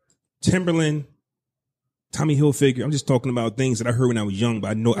Timberland, Tommy Hilfiger, I'm just talking about things that I heard when I was young,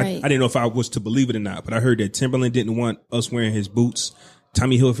 but I didn't know if I was to believe it or not. But I heard that Timberland didn't want us wearing his boots.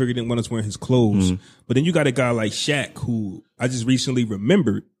 Tommy Hilfiger didn't want us wearing his clothes. But then you got a guy like Shaq, who I just recently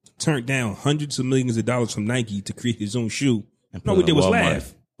remembered turned down hundreds of millions of dollars from Nike to create his own shoe. No, we did was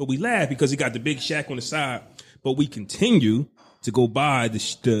laugh. But we laughed because he got the big Shaq on the side. But we continue to go buy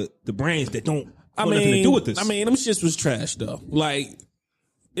the brands that don't have nothing to do with this. I mean, them shits was trash, though. Like,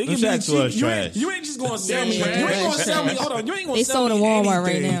 them shits was trash. You ain't just going to sell me. You ain't going to sell me. Hold on. You ain't going to sell me. They sold in Walmart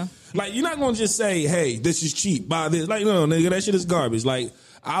anything. right now. Like, you're not going to just say, hey, this is cheap. Buy this. Like, no, nigga, that shit is garbage. Like,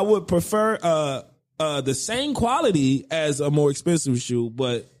 I would prefer the same quality as a more expensive shoe,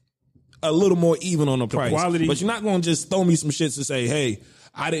 but a little more even on the price. Quality. But you're not going to just throw me some shit to say, hey,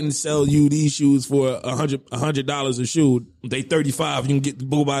 I didn't sell you these shoes for $100 a shoe. They $35. You can get the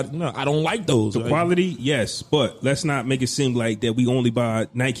bull by. No, I don't like those. The quality, yes, but let's not make it seem like that we only buy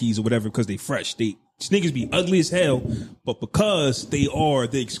Nikes or whatever because they fresh. Sneakers be ugly as hell, but because they are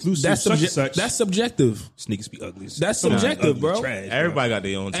the exclusive that's subjective. Sneakers be ugly. That's subjective, bro. Trash, Everybody got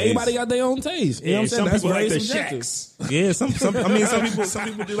their own taste. Everybody got their own taste. You know what I'm saying? Some people very like the subjective. Shaqs. Yeah, some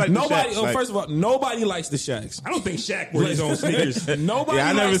people do like nobody. the Shaqs. First of all, nobody likes the Shaqs. I don't think Shaq wears his own sneakers. Nobody. Yeah,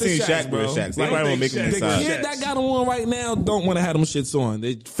 I never likes seen the Shaq wear bro. Shaqs. Everybody want to make them The inside. kid that got them on right now don't want to have them shits on.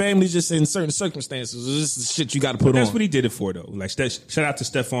 The family's just in certain circumstances. This is the shit you got to put on. That's what he did it for, though. Like, shout out to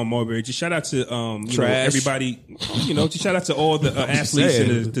Stephon Marbury. Just shout out to everybody. Just shout out to all the athletes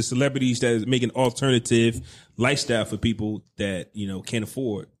and the celebrities that make an alternative lifestyle for people that can't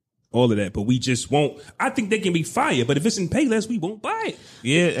afford all of that. But we just won't. I think they can be fire, but if it's in Payless, we won't buy it.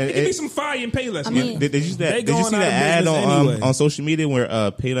 Yeah, it can be some fire in Payless. Man. Did you see that ad on social media where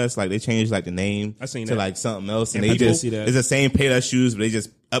Payless, like, they changed like the name to like something else, and they just it's the same Payless shoes, but they just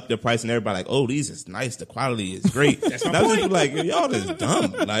up the price, and everybody like, oh, these is nice, the quality is great. That's my point. Just like, y'all just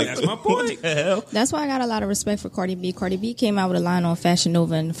dumb. Like, that's my point. What the hell? That's why I got a lot of respect for Cardi B. Cardi B came out with a line on Fashion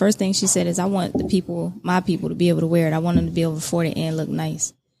Nova, and the first thing she said is, I want my people to be able to wear it. I want them to be able to afford it and look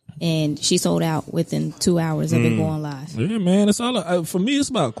nice. And she sold out within 2 hours of it going live. Yeah, man. It's all for me. It's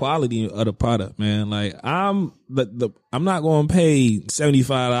about quality of the product, man. Like, I'm not going to pay $75,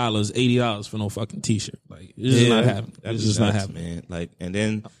 $80 for no fucking t-shirt. Like, it's just not happening. It's just not happening, man. Like, and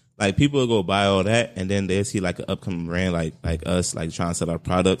then like people will go buy all that, and then they see like an upcoming brand like us, like trying to sell our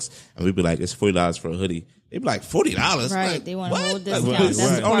products, and we'd be like, it's $40 for a hoodie. They'd be like $40. Right. Like, they want to hold discount. Like, That's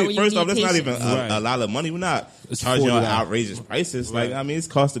the part where you first need off, that's not even patience. a lot of money. We're not charging on outrageous prices. Like, I mean, it's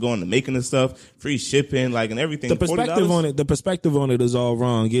cost to go into making the stuff, free shipping, like, and everything. The perspective on it is all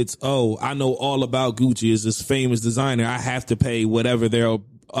wrong. It's, I know all about Gucci is this famous designer. I have to pay whatever they're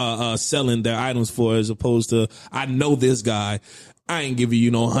selling their items for, as opposed to, I know this guy. I ain't giving you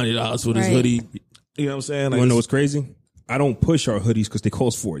no $100 for this hoodie. You know what I'm saying? Like, you wanna know what's crazy? I don't push our hoodies because they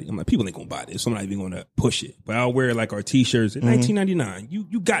cost $40. I'm like, people ain't gonna buy this, so I'm not even gonna push it. But I'll wear like our t-shirts at $19.99.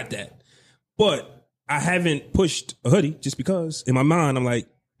 You got that. But I haven't pushed a hoodie just because in my mind I'm like,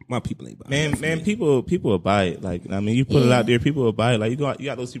 my people ain't buying it. Man, people will buy it. Like, I mean, you put it out there, people will buy it. Like, you got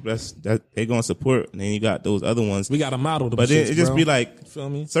those people that they gonna support, and then you got those other ones. We got a model, but then it just be like, you feel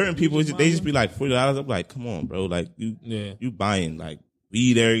me? Certain people, they just be like $40. I'm like, come on, bro. Like, you buying like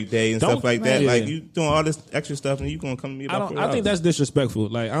weed every day and stuff like that. Like, you doing all this extra stuff, and you gonna come to me about $40. I think that's disrespectful.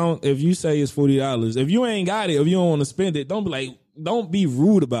 Like, if you say it's $40, if you ain't got it, if you don't want to spend it, don't be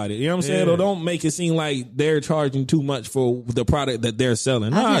rude about it. You know what I'm saying? Or don't make it seem like they're charging too much for the product that they're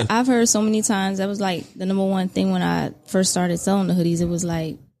selling. I've heard so many times, that was like the number one thing when I first started selling the hoodies. It was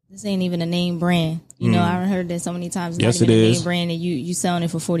like, this ain't even a name brand. You know, I've heard that so many times. It's not even a name brand, and you selling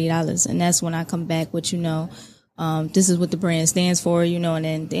it for $40. And that's when I come back with, this is what the brand stands for, and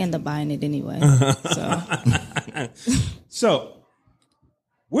then they end up buying it anyway. So,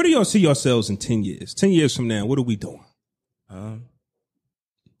 where do y'all see yourselves in 10 years? 10 years from now, what are we doing? 10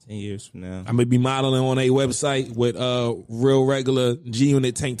 years from now, I'm gonna be modeling on a website with real regular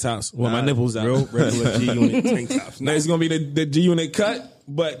G-Unit tank tops with my nipples out. Real regular G-Unit tank tops. Now it's gonna be the G-Unit cut.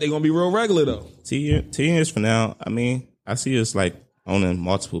 but they're gonna be real regular though. 10 years from now, I mean, I see us like owning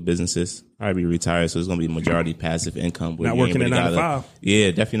multiple businesses. I'll be retired, so it's gonna be majority passive income. Not working at 9 to 5. Yeah,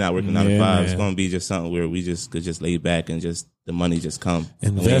 definitely not working 9 to 5. Man. It's gonna be just something where we just could just lay back and just the money just come. Investments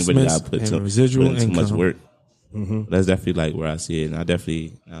and we ain't really gotta and residual put in too much income. work. That's definitely like where I see it, and I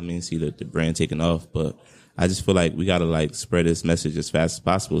see the brand taking off. But I just feel like we gotta like spread this message as fast as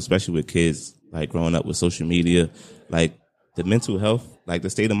possible, especially with kids like growing up with social media, like the mental health, like the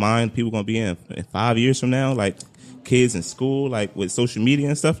state of mind people gonna be in 5 years from now, like kids in school, like with social media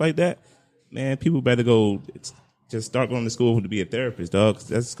and stuff like that. Man, people better go just start going to school to be a therapist, dog. 'Cause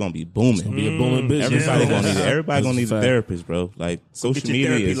that's gonna be booming. It's gonna be a booming business. Everybody gonna need a therapist, bro. Like social your media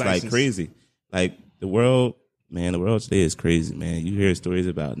therapy is license. like crazy. Like the world today is crazy, man. You hear stories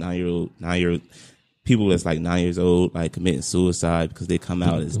about 9-year-old people that's like 9 years old, like committing suicide because they come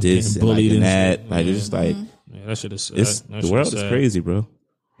out as this and like bullied and and that. shit. Like it's just like Yeah, that shit is sad. it's That the shit world is is sad. crazy, bro.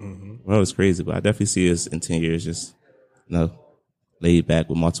 The world is crazy, but I definitely see us in 10 years just laid back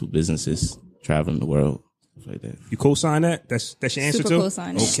with multiple businesses, traveling the world, stuff like that. You co-sign that? That's your answer Super too?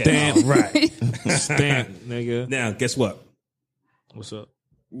 co-sign it. Okay. Stamp. Right. Stamp, nigga. Now, guess what? What's up?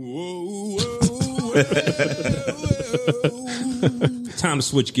 Time to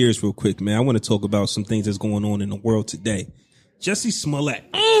switch gears real quick, man. I want to talk about some things that's going on in the world today. Jussie Smollett.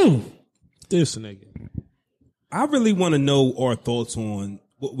 This nigga. I really want to know our thoughts on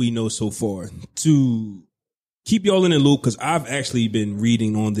what we know so far to keep y'all in the loop, because I've actually been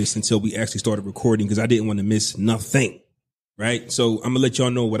reading on this until we actually started recording because I didn't want to miss nothing, right? So I'm going to let y'all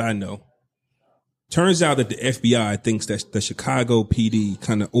know what I know. Turns out that the FBI thinks that the Chicago PD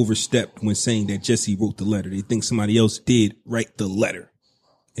kind of overstepped when saying that Jussie wrote the letter. They think somebody else did write the letter.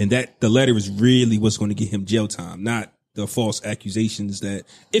 And that the letter is really what's going to get him jail time, not the false accusations that,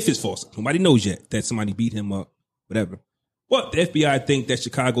 if it's false, nobody knows yet, that somebody beat him up, whatever. But the FBI think that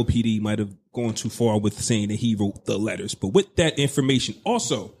Chicago PD might have gone too far with saying that he wrote the letters. But with that information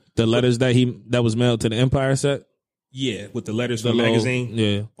also, The letters that was mailed to the Empire set? yeah, with the letters from the magazine.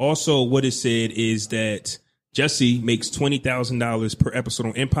 Yeah. Also, what it said is that Jussie makes $20,000 per episode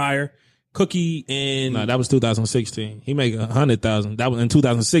on Empire. Cookie and No, that was 2016. He made 100,000. That was in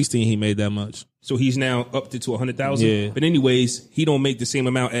 2016. He made that much. so he's now upped it to 100,000. Yeah. But anyways, he don't make the same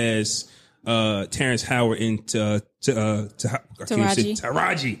amount as Terrence Howard and Taraji.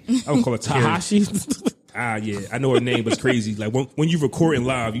 I would call it Taraji. Tahashi. Yeah, I know her name, but it's crazy. Like when you recording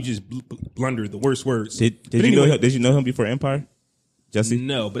live, you just blunder the worst words. Did But you know anyway, him? Did you know him before Empire, Jussie?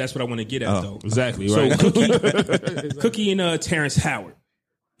 No, but that's what I want to get at though. Exactly. So Right. Cookie and Terrence Howard,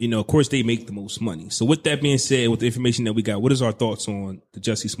 of course they make the most money. So with that being said, with the information that we got, what is our thoughts on the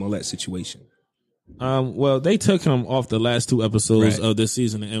Jussie Smollett situation? Well, they took him off the last 2 episodes Right. of this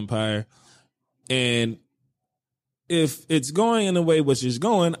season of Empire. And if it's going in the way which it's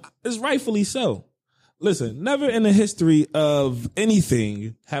going, it's rightfully so. Listen, never in the history of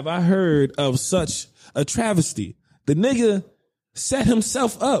anything have I heard of such a travesty. The nigga set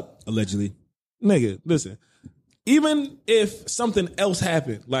himself up. Allegedly. Nigga, listen. Even if something else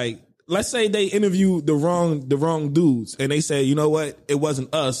happened, like let's say they interviewed the wrong dudes and they say, you know what, it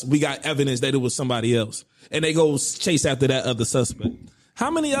wasn't us. We got evidence that it was somebody else. And they go chase after that other suspect. How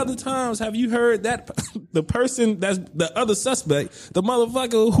many other times have you heard that the person that's the other suspect, the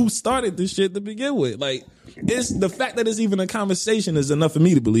motherfucker who started this shit to begin with? Like, it's the fact that it's even a conversation is enough for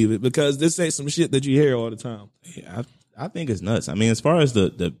me to believe it, because this ain't some shit that you hear all the time. Yeah, I think it's nuts. I mean, as far as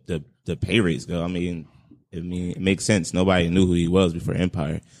the pay rates go, I mean, it makes sense. Nobody knew who he was before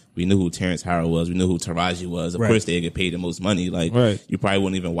Empire. We knew who Terrence Howard was. We knew who Taraji was. Of course, they get paid the most money. Like, you probably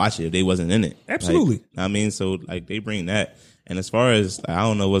wouldn't even watch it if they wasn't in it. Absolutely. Like, I mean, so like they bring that. And as far as I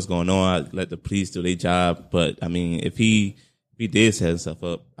don't know what's going on, I let the police do their job. But I mean, if he did set himself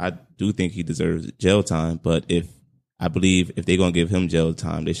up, I do think he deserves jail time. But I believe if they're gonna give him jail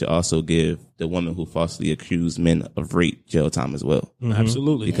time, they should also give the woman who falsely accused men of rape jail time as well.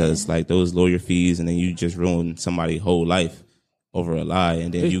 Absolutely. Because like those lawyer fees, and then you just ruin somebody's whole life over a lie,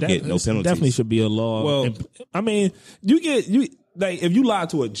 and then you get no penalties. Definitely should be a law. Well, I mean, like if you lie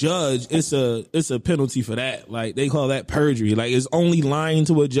to a judge, it's a penalty for that. Like they call that perjury. Like it's only lying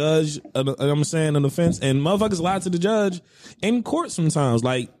to a judge. I'm saying an offense, and motherfuckers lie to the judge in court sometimes.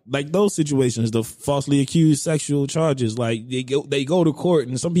 Like those situations, the falsely accused sexual charges. Like they go to court,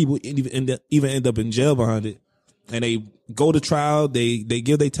 and some people even end up in jail behind it. And they go to trial. They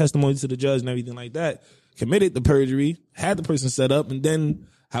give their testimony to the judge and everything like that. Committed the perjury, had the person set up, and then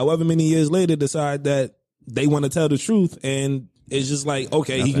however many years later decide that they want to tell the truth, and it's just like,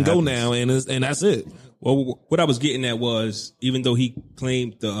 okay, Nothing he can happens. go now, and that's it. Well, what I was getting at was, even though he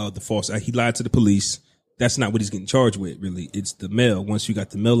claimed the false act, he lied to the police. that's not what he's getting charged with, really. It's the mail. Once you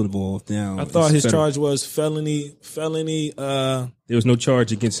got the mail involved, now I thought his federal. charge was felony. There was no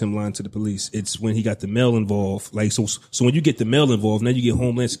charge against him lying to the police. It's when he got the mail involved. Like, so when you get the mail involved, now you get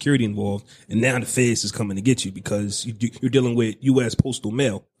Homeland Security involved, and now the feds is coming to get you because you're dealing with U.S. postal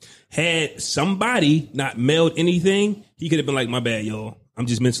mail. Had somebody not mailed anything, he could have been like, my bad, y'all. I'm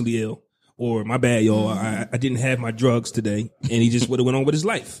just mentally ill. Or my bad, y'all. I didn't have my drugs today. And he just would have went on with his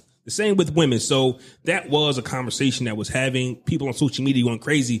life. The same with women. So that was a conversation that was having people on social media going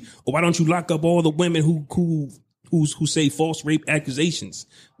crazy. Oh, why don't you lock up all the women who say false rape accusations?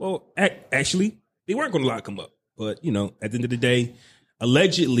 Well, actually, they weren't going to lock them up. But, you know, at the end of the day,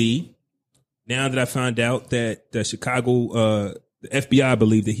 allegedly, now that I found out that the Chicago, the FBI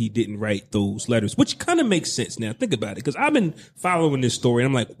believed that he didn't write those letters, which kind of makes sense now. Think about it. Because I've been following this story and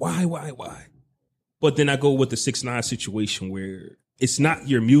I'm like, why? But then I go with the 6ix9ine situation where it's not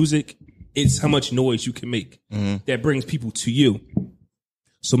your music, it's how much noise you can make that brings people to you.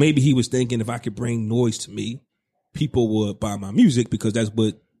 So maybe he was thinking if I could bring noise to me, people would buy my music because that's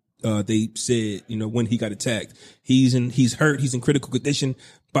what they said, you know, when he got attacked. He's hurt, he's in critical condition,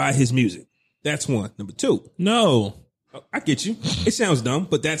 buy his music. That's one. Number 2. No. I get you. It sounds dumb,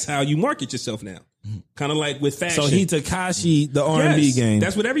 but that's how you market yourself now. Kind of like with fashion. So he Tekashi the R&B Yes, game.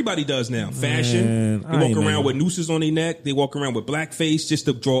 that's what everybody does now. Fashion. Man, They walk around with nooses on their neck. They walk around with blackface just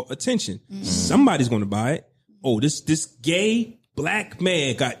to draw attention. Somebody's going to buy it. Oh, this gay black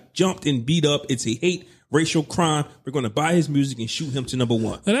man got jumped and beat up. It's a hate racial crime. We're going to buy his music and shoot him to number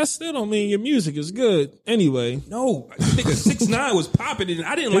 1. And that still don't mean your music is good anyway. No, I think 6ix9ine was popping and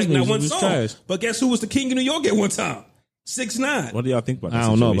I didn't His like that music one was song. trash. But guess who was the king of New York at one time? 6ix9ine. What do y'all think about that I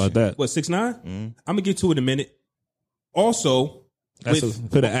don't know situation? about that. What, 6ix9ine? I'm gonna get to it in a minute. Also,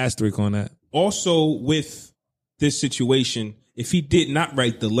 Put an asterisk on that. also with this situation, if he did not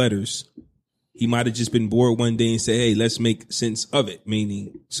write the letters, he might have just been bored one day and said, "Hey, let's make sense of it."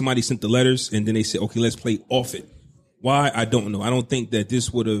 Meaning, somebody sent the letters and then they said, "Okay, let's play off it." Why? I don't know. I don't think that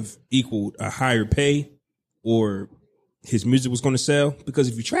this would have equaled a higher pay or his music was going to sell because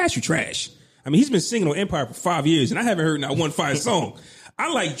if you trash, you trash. I mean, he's been singing on Empire for 5 years, and I haven't heard not one fire song.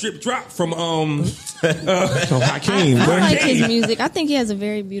 I like Drip Drop from Hakeem. I like his music. I think he has a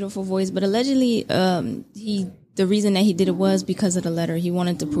very beautiful voice, but allegedly, the reason that he did it was because of the letter. He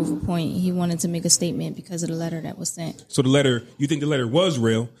wanted to prove a point. He wanted to make a statement because of the letter that was sent. So the letter, you think the letter was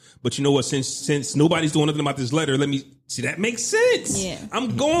real, but you know what? Since nobody's doing nothing about this letter, let me see. That makes sense. Yeah.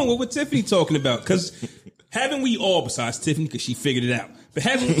 I'm going with what Tiffany talking about because haven't we all, besides Tiffany, because she figured it out, but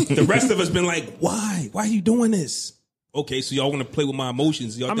haven't the rest of us been like, why are you doing this? Okay, so y'all want to play with my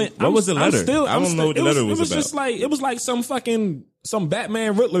emotions? Y'all think, what was the letter? I don't know what the letter was It was about. just like it was like some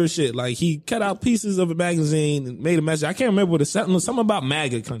Batman Riddler shit. Like he cut out pieces of a magazine and made a message. I can't remember what it said. Something about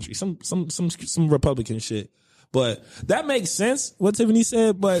MAGA country. Some Republican shit. But that makes sense, what Tiffany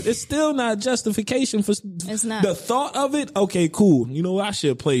said, but it's still not justification for It's not. the thought of it. Okay, cool. You know what? I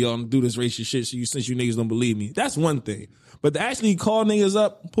should play y'all and do this racist shit since you niggas don't believe me. That's one thing. But to actually call niggas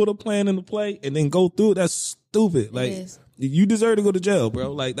up, put a plan into play, and then go through it, that's stupid. Like, is. you deserve to go to jail,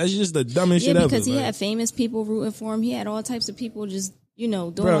 bro. Like, that's just the dumbest shit Yeah, ever. because he like, had famous people rooting for him. He had all types of people just,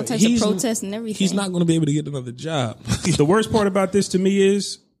 doing bro, all types of protests and everything. He's not going to be able to get another job. the worst part about this to me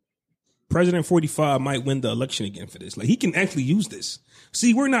is President 45 might win the election again for this. Like he can actually use this.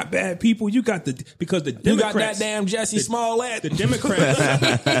 See, we're not bad people. Because the Democrats. You got that damn Jesse Smollett. The Democrats.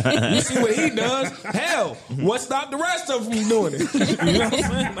 You see what he does? Hell, what stopped the rest of them from doing it? You know what I'm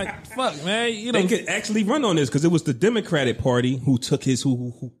saying? Like, fuck, man. You know, They could actually run on this because it was the Democratic Party who took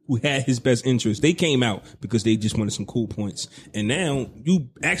who had his best interest. They came out because they just wanted some cool points. And now you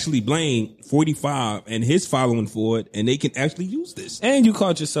actually blame 45 and his following for it, and they can actually use this. and you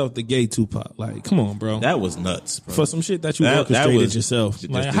called yourself the gay Tupac. Like, come on, bro. That was nuts, bro. For some shit that you That orchestrated was yourself. just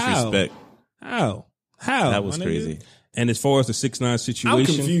Like, disrespect. How? That was my nigga? crazy. And as far as the 6ix9ine situation, I'm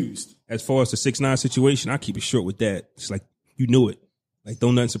confused. As far as the 6ix9ine situation, I keep it short with that. It's like you knew it. Like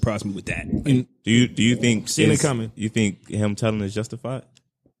don't nothing surprise me with that. And Do you think Seen it coming. You think him telling is justified?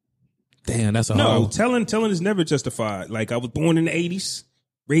 damn, that's a No, hard. telling is never justified. Like I was born in the 80s,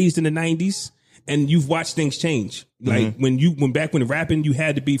 raised in the 90s, and you've watched things change. Like when back when rapping, you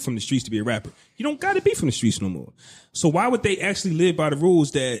had to be from the streets to be a rapper. You don't got to be from the streets no more. So why would they actually live by the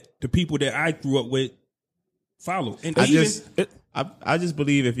rules that the people that I grew up with follow? And I just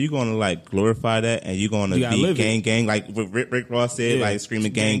believe if you're gonna like glorify that and you're gonna You gotta be live it. gang, like what Rick Ross said, Yeah. like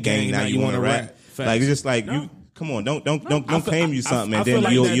screaming gang, now you wanna rap. Facts. Like it's just like you come on, don't claim you something I and feel then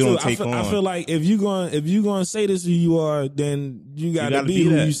like you that don't too. take on. I feel like if you going to say this who you are, then you gotta be be who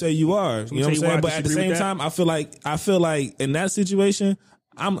that. you say you are. You know what I'm tell you why saying? I But at the disagree same with that. time, I feel like in that situation,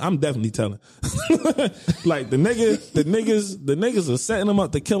 I'm definitely telling. Like the niggas are setting him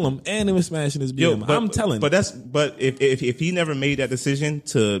up to kill him, and they were smashing his BM. I'm telling. But if he never made that decision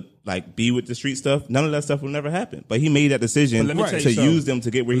to like be with the street stuff, none of that stuff will never happen. But he made that decision to use them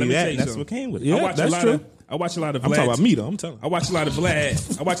to get where he's at, and that's what came with it. Yeah, that's true. I watch a lot of Vlad. I'm talking about me though. I'm telling. I watch a lot of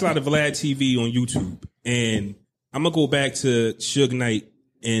Vlad. I watch a lot of Vlad TV on YouTube, and I'm gonna go back to Suge Knight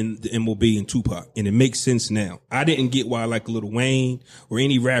and the MOB and Tupac, and it makes sense now. I didn't get why like Lil Wayne or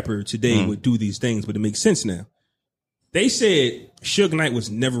any rapper today would do these things, but it makes sense now. They said Suge Knight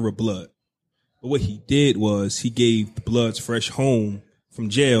was never a blood, but what he did was he gave the Bloods fresh home from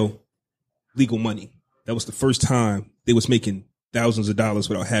jail legal money. That was the first time they was making thousands of dollars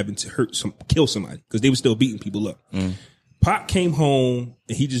without having to kill somebody, because they were still beating people up. Pac came home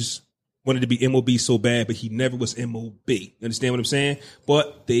and he just wanted to be MOB so bad, but he never was MOB. You understand what I'm saying?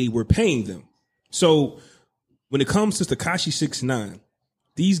 But they were paying them. So when it comes to Tekashi 6ix9ine,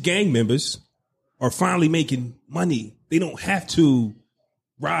 these gang members are finally making money. They don't have to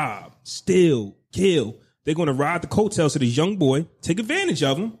rob, steal, kill. They're going to ride the coattails of this young boy, take advantage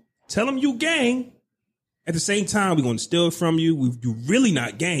of him, tell him you gang. At the same time, we're going to steal it from you. You're really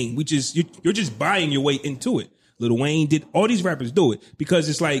not gang. You're just buying your way into it. Lil Wayne did. All these rappers do it because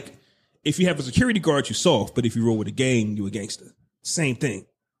it's like, if you have a security guard, you're soft. But if you roll with a gang, you're a gangster. Same thing.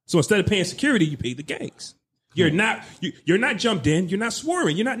 So instead of paying security, you pay the gangs. You're not jumped in. You're not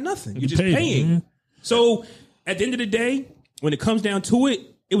swearing. You're not nothing. You're just paying. Mm-hmm. So at the end of the day, when it comes down to it,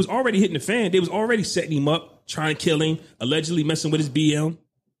 it was already hitting the fan. They was already setting him up, trying to kill him, allegedly messing with his BM.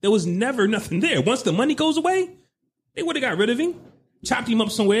 There was never nothing there. Once the money goes away, they would have got rid of him. Chopped him up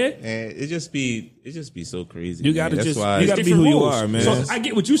somewhere. And it just be so crazy. You gotta be who you are, man. So I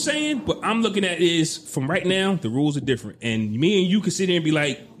get what you're saying, but I'm looking at it is from right now, the rules are different. And me and you can sit here and be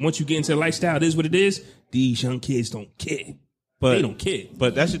like, once you get into the lifestyle, it is what it is. These young kids don't care. But they don't care.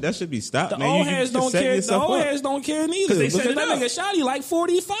 But that should be stopped, the man. Old heads don't care. The old heads don't care neither. Because that nigga Shotty like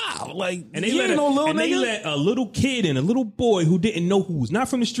 45. Like, and they let a little kid and a little boy who didn't know who was not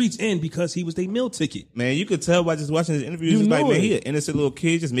from the streets in because he was their meal ticket. Man, you could tell by just watching his interviews. Like, man, he an innocent little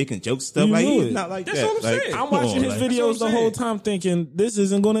kid just making jokes stuff. Like, he's not like that. That's what I'm saying. I'm watching his videos the whole time thinking this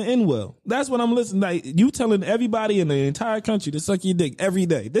isn't going to end well. That's what I'm listening. Like, you telling everybody in the entire country to suck your dick every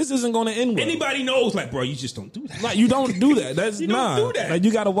day. This isn't going to end well. Anybody knows, like, bro, you just don't do that. Like, you don't do that. That's you don't do that. Like,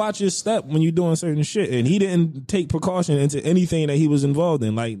 you got to watch your step when you're doing certain shit. And he didn't take precaution into anything that he was involved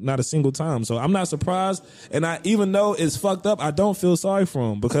in, like, not a single time. So I'm not surprised. And even though it's fucked up, I don't feel sorry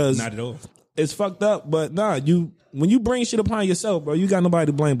for him because not at all. It's fucked up. But when you bring shit upon yourself, bro, you got nobody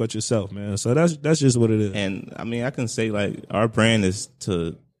to blame but yourself, man. So that's just what it is. And I mean, I can say like our brand is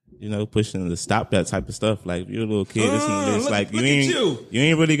to, pushing to stop that type of stuff. Like, if you're a little kid, listen to this. Like, you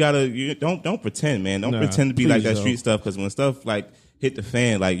ain't really gotta. Don't pretend, man. Don't pretend to be like that street stuff. Because when stuff like hit the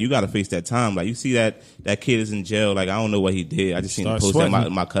fan, like, you got to face that time. Like, you see that kid is in jail. Like, I don't know what he did. I just seen him post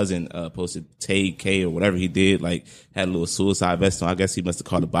that. My cousin posted Tay K or whatever he did. Like, had a little suicide vest on. I guess he must have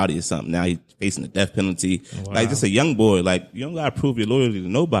caught a body or something. Now he's facing the death penalty. Wow. Like, just a young boy. Like, you don't gotta prove your loyalty to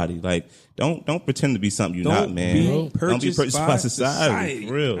nobody. Like, don't pretend to be something you're not, man. Don't be purchased by society.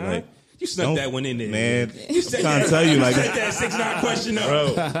 For real. Like, you snuck that one in there, man. I'm trying to tell you, like, set that 6ix9ine question up,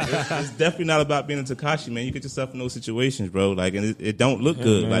 bro. It's definitely not about being a Tekashi, man. You get yourself in those situations, bro. Like, and it don't look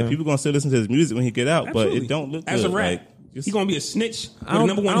good. Man. Like, people gonna still listen to his music when he get out, but it don't look good. As a rap, like, he gonna be a snitch. I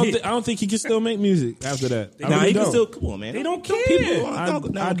don't think he can still make music after that. He can still. Come on, man. They don't care. I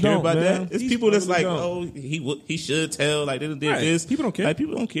don't care about that. It's people that's like, he should tell. Like, they did this. People don't care. Like,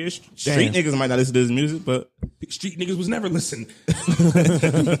 people don't care. Street niggas might not listen to his music, but street niggas was never listening.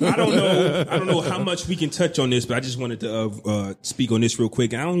 I don't know how much we can touch on this, but I just wanted to speak on this real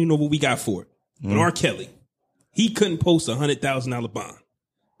quick. I don't even know what we got for it. But R. Kelly, he couldn't post $100,000 bond.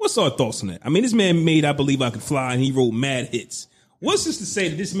 What's our thoughts on that? I mean, this man made I Believe I Could Fly, and he wrote mad hits. What's this to say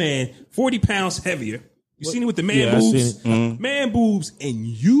that this man, 40 pounds heavier, you seen it with the man boobs? Man boobs, and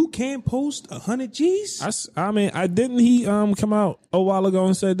you can't post 100 G's? I mean, didn't he come out a while ago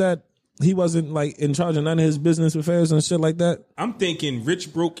and said that he wasn't like in charge of none of his business affairs and shit like that? I'm thinking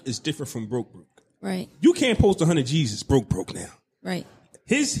rich broke is different from broke. Right. You can't post 100 G's, it's broke now. Right.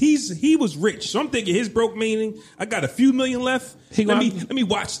 He was rich, so I'm thinking his broke meaning I got a few million left. Let me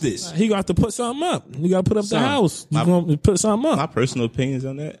watch this. He got to put something up. You got to put up the house. You going to put something up. My personal opinions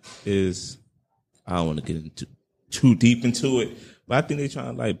on that is I don't want to get into too deep into it, but I think they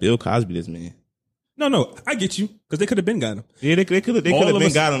trying to like Bill Cosby this man. No, I get you because they could have been got him. Yeah, they could have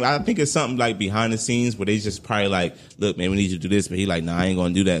been got him. I think it's something like behind the scenes where they just probably like, look, man, we need you to do this, but he like, nah, I ain't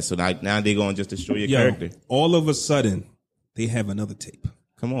gonna do that. So like now they gonna just destroy your character. All of a sudden, they have another tape.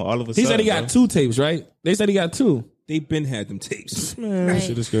 Come on, all of a sudden. He said he got 2 tapes, right? They said he got 2. They've been had them tapes. Man, Right. that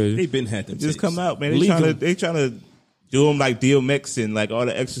shit is crazy. They've been had them Just tapes. come out, man. Legal. They trying to do them like DMX and like all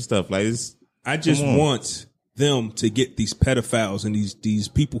the extra stuff. Like I just want them to get these pedophiles and these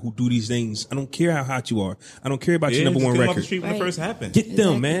people who do these things. I don't care how hot you are. I don't care about your number one off the record. street when it Right. first happened. Get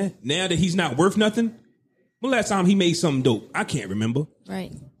them, man. Now that he's not worth nothing. When last time he made something dope? I can't remember.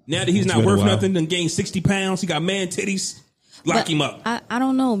 Right. Now that he's not been a worth while. nothing, then gained 60 pounds. He got man titties. Lock But him up. I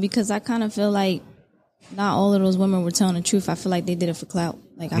don't know, because I kind of feel like not all of those women were telling the truth. I feel like they did it for clout.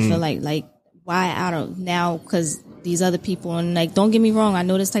 Like, I feel like why out of now, because these other people, and like, don't get me wrong, I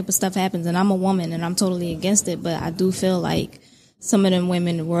know this type of stuff happens and I'm a woman and I'm totally against it, but I do feel like some of them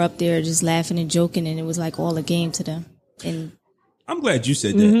women were up there just laughing and joking and it was like all a game to them. And I'm glad you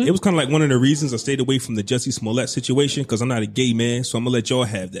said that. It was kind of like one of the reasons I stayed away from the Jussie Smollett situation, because I'm not a gay man, so I'm going to let y'all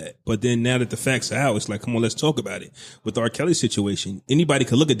have that. But then now that the facts are out, it's like, come on, let's talk about it. With the R. Kelly situation, anybody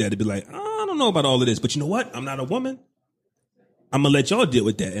could look at that and be like, I don't know about all of this, but you know what? I'm not a woman. I'm going to let y'all deal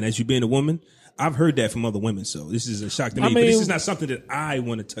with that. And as you being a woman, I've heard that from other women, so this is a shock to me. I But mean, this is not something that I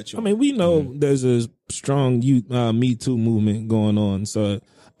want to touch on. I mean, we know there's a strong youth Me Too movement going on. So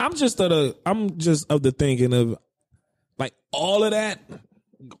I'm just of the thinking of like all of that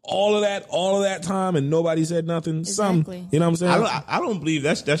time, and nobody said nothing. Exactly. You know what I'm saying? I don't believe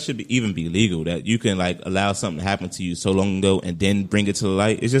that should even be legal, that you can like allow something to happen to you so long ago and then bring it to the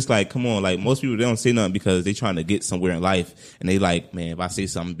light. It's just like, come on, like most people, they don't say nothing because they trying to get somewhere in life and they like, man, if I say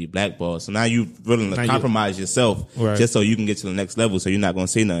something, be blackballed. So now you willing to compromise yourself just so you can get to the next level. So you're not going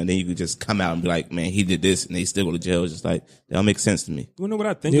to say nothing. Then you can just come out and be like, man, he did this, and they still go to jail. It's just like, that don't make sense to me. You know what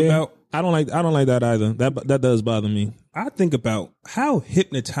I think Yeah. about? I don't like that either. That does bother me. I think about how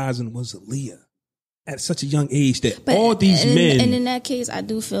hypnotizing was Aaliyah at such a young age that all these men. And in that case, I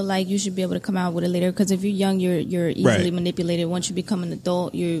do feel like you should be able to come out with it later, because if you're young, you're easily Right. manipulated. Once you become an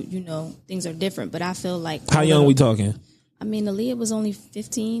adult, you know things are different. But I feel like How young we talking? I mean, Aaliyah was only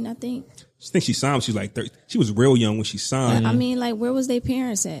 15, I think. I think she signed. She was like 30. She was real young when she signed. I mean, like, where was their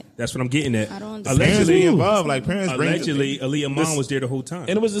parents at? That's what I'm getting at. I don't understand. Parents Allegedly, be involved. Like parents allegedly, Aaliyah's mom was there the whole time.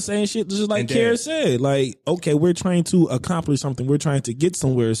 And it was the same shit, just like And Kir dad. said. Like, okay, we're trying to accomplish something. We're trying to get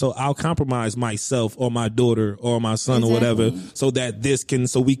somewhere. So I'll compromise myself or my daughter or my son or whatever, so that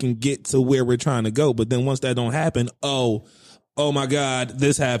so we can get to where we're trying to go. But then once that don't happen, oh my God,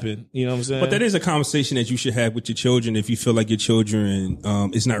 this happened. You know what I'm saying? But that is a conversation that you should have with your children if you feel like your children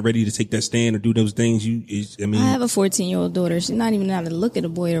is not ready to take that stand or do those things. I have a 14-year-old daughter. She's not even allowed to look at a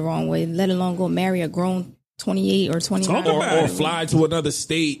boy the wrong way, let alone go marry a grown 28 or 29. or fly to another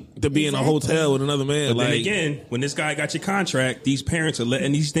state to be in a hotel with another man. But like then again, when this guy got your contract, these parents are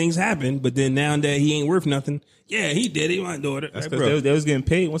letting these things happen. But then now that he ain't worth nothing, yeah, he did it. My daughter. That's Like, because bro. they was getting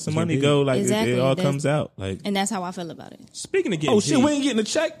paid. Once the money go, like Exactly. it all That's- comes out. Like, And that's how I feel about it. Speaking of getting oh shit, paid, we ain't getting a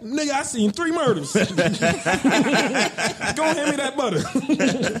check, nigga. I seen 3 murders. Go hand me that butter.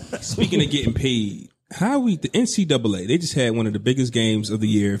 speaking of getting paid, the NCAA, they just had one of the biggest games of the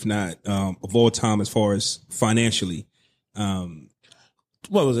year, if not of all time, as far as financially.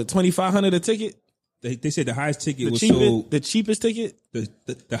 What was it? $2,500 a ticket. They said the highest ticket The was cheapest, sold. the cheapest ticket,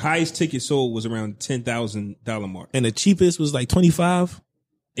 The highest ticket sold was around $10,000 mark and the cheapest was like 25.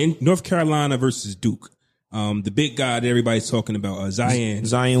 in North Carolina versus Duke. The big guy that everybody's talking about, Zion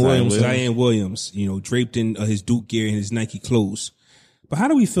Williams, you know, draped in his Duke gear and his Nike clothes. But how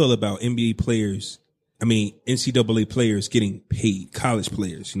do we feel about NBA players? I mean, NCAA players getting paid, college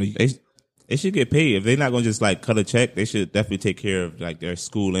players. You know, they should get paid. If they're not going to just like cut a check, they should definitely take care of like their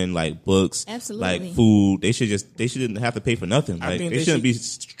schooling, like books, Absolutely. like food. They shouldn't have to pay for nothing. Like think they they shouldn't be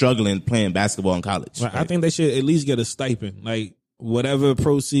struggling playing basketball in college. Right, I think they should at least get a stipend. Like whatever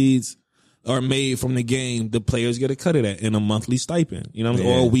proceeds are made from the game, the players get a cut of that in a monthly stipend. You know what I'm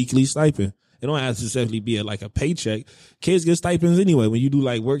saying? Or a weekly stipend. It don't have to necessarily be like a paycheck. Kids get stipends anyway when you do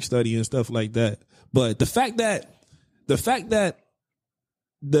like work study and stuff like that. But the fact that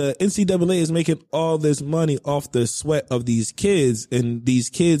the NCAA is making all this money off the sweat of these kids, and these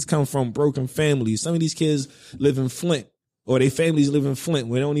kids come from broken families. Some of these kids live in Flint, or their families live in Flint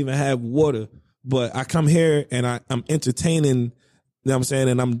where they don't even have water. But I come here and I'm entertaining, you know what I'm saying,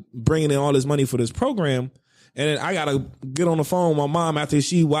 and I'm bringing in all this money for this program, and then I gotta get on the phone with my mom after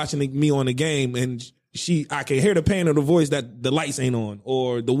she watching me on the game, and I can hear the pain of the voice that the lights ain't on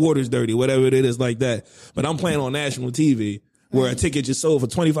or the water's dirty, whatever it is like that. But I'm playing on national TV where a ticket just sold for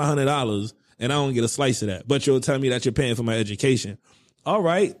 $2,500 and I don't get a slice of that. But you'll tell me that you're paying for my education. All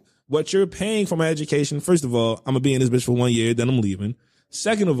right. What you're paying for my education, first of all, I'm going to be in this bitch for 1 year, then I'm leaving.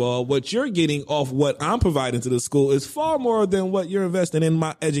 Second of all, what you're getting off what I'm providing to the school is far more than what you're investing in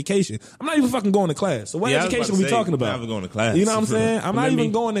my education. I'm not even fucking going to class. So what education are we talking about? I'm not even going to class. You know what I'm saying? I'm not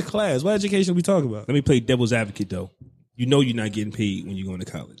even going to class. What education are we talking about? let me play devil's advocate though. you know you're not getting paid when you're going to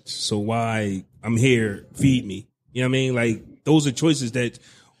college. So why I'm here, feed me. You know what I mean? Like, those are choices that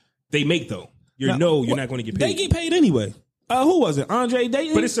they make, though. You're not going to get paid. They get paid anyway. Who was it? Andre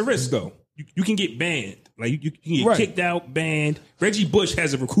Dayton? But it's a risk, though. You can get banned. Like, you can get kicked out, banned. Reggie Bush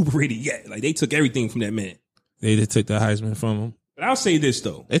hasn't recuperated yet. Like, they took everything from that man. They took the Heisman from him. But I'll say this,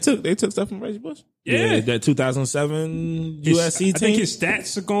 though. They took stuff from Reggie Bush? Yeah. That 2007 USC team. I think his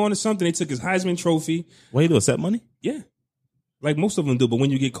stats are gone or something. They took his Heisman trophy. What, he do, accept money? Yeah. Like most of them do. But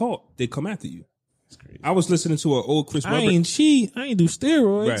when you get caught, they come after you. That's crazy. I was listening to an old Chris Webber. I ain't cheat. I ain't do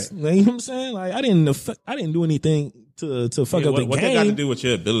steroids. Right. Like, you know what I'm saying? Like, I didn't do anything to fuck up the game. What that got to do with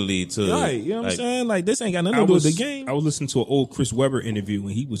your ability to... Right, you know what I'm saying? Like, this ain't got nothing to do with the game. I was listening to an old Chris Webber interview,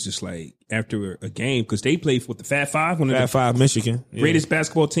 and he was just like, after a game, because they played for the Fat Five, one of the Five, Michigan. greatest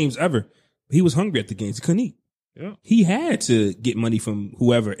basketball teams ever. He was hungry at the games. He couldn't eat. Yeah. He had to get money from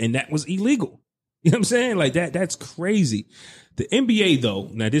whoever, and that was illegal. You know what I'm saying? Like, that's crazy. The NBA, though,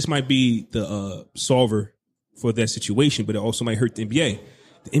 now this might be the solver for that situation, but it also might hurt the NBA.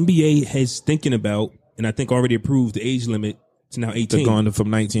 The NBA has thinking about, and I think already approved, the age limit to now 18. They're going from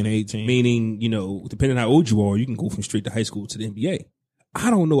 19 to 18. Meaning, you know, depending on how old you are, you can go from straight to high school to the NBA. I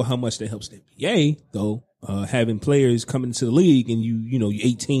don't know how much that helps the NBA, though, having players coming into the league and you're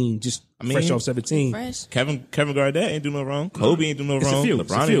 18, just fresh off 17. Fresh. Kevin Garnett ain't do no wrong. Kobe ain't do no It's wrong. a few.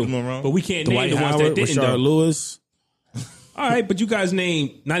 LeBron ain't do no wrong. But we can't Dwight name the ones Howard, that didn't, Rashard though. Lewis. All right, but you guys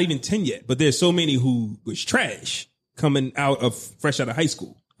named not even 10 yet, but there's so many who was trash coming fresh out of high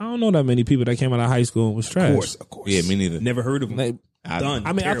school. I don't know that many people that came out of high school and was trash. Of course. Yeah, me neither. Never heard of them. Like, Done.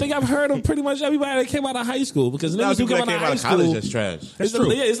 I mean, I think I've heard of pretty much everybody that came out of high school because niggas who people come that out of high college school, that's trash. That's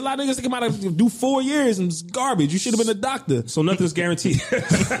true. Yeah, it's a lot of niggas that come out of do 4 years and it's garbage. You should have been a doctor. So nothing's guaranteed. Should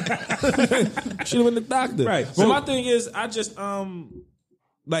have been a doctor. Right. But So- my thing is, I just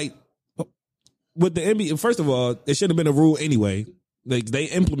like with the NBA. First of all, it should have been a rule anyway. Like, they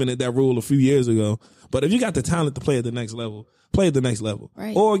implemented that rule a few years ago. But if you got the talent to play at the next level, play at the next level,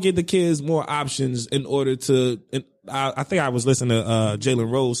 Right. or get the kids more options in order to. And I think I was listening to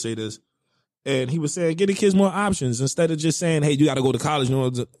Jalen Rose say this, and he was saying, get the kids more options instead of just saying, hey, you got to go to college in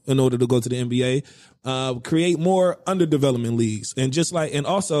order to go to the NBA. Create more underdevelopment leagues, and just like, and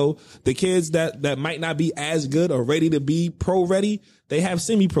also the kids that might not be as good or ready to be pro ready, they have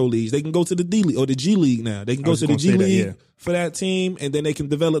semi-pro leagues. They can go to the D League or the G League now. They can go to the G League for that team, and then they can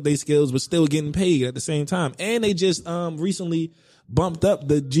develop their skills, but still getting paid at the same time. And they just recently bumped up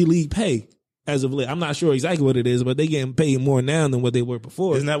the G League pay as of late. I'm not sure exactly what it is, but they getting paid more now than what they were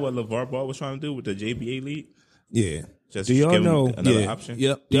before. Isn't that what LeVar Ball was trying to do with the JBA league? Yeah. Just Do y'all give know- them another option?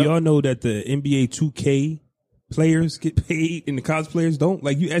 Yep. Do y'all know that the NBA 2K players get paid and the college players don't?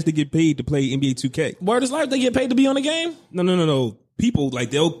 Like, you actually get paid to play NBA 2K. Word is life. They get paid to be on the game. No. People,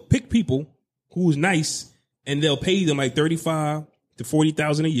 like, they'll pick people who's nice and they'll pay them like $35,000 to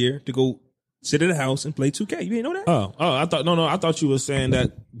 $40,000 a year to go sit at a house and play 2K. You didn't know that? I thought you were saying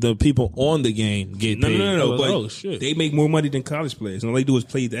that the people on the game get paid. No. But oh shit. they make more money than college players, and all they do is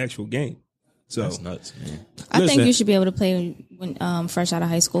play the actual game. So That's nuts, man. I think Listen. you should be able to play when fresh out of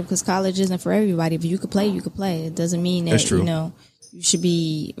high school, because college isn't for everybody. If you could play, you could play. It doesn't mean that That's true. you should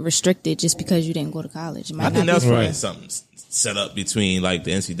be restricted just because you didn't go to college. It might I think not that's be probably Right. something set up between like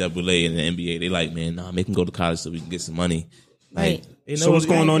the NCAA and the NBA. They like, man, make them go to college so we can get some money. right. You know, So what's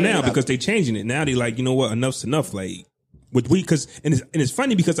going on yeah, now? yeah. Because they changing it now. They like, you know what? Enough's enough. Like, it's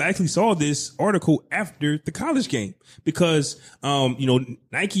funny because I actually saw this article after the college game because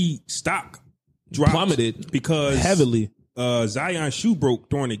Nike stock dropped Plummeted because heavily. Zion's shoe broke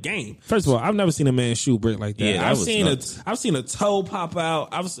during the game. First of all, I've never seen a man's shoe break like that. Yeah, that I've was seen nuts. I've seen a toe pop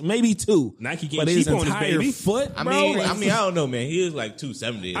out. maybe two. Nike getting but his cheap on his entire baby. foot. I bro, mean, like, I don't know, man. He was like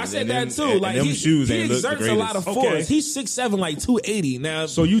 270. I said and that them- too. and Like them shoes he ain't look the exerts a greatest. lot of Okay. force. He's 6'7", like 280. Now,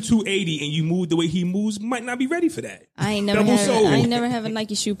 So you 280 and you move the way he moves, might not be ready for that. I ain't never Double had. sold. I ain't never have a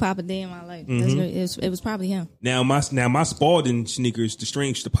Nike shoe pop a day in my life. It was probably him. Now my Spalding sneakers, the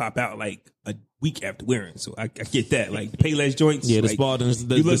strings to pop out like a week after wearing. So I get that. Like the Payless joints. yeah, the like, Spaldings,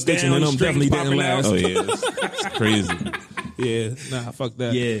 the you look stitching down, in them strings definitely didn't popping out. last. Oh yeah, it's crazy. Yeah, nah, fuck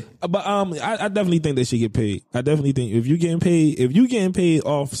that. Yeah. But I definitely think they should get paid. I definitely think if you getting paid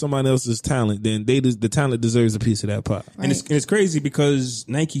off somebody else's talent, then the talent deserves a piece of that pot. Right. And it's crazy because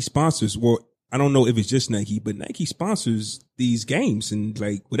Nike sponsors, I don't know if it's just Nike, but Nike sponsors these games and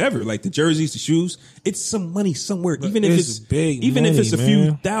like whatever, like the jerseys, the shoes. It's some money somewhere, even if it's it's big even if money, it's a few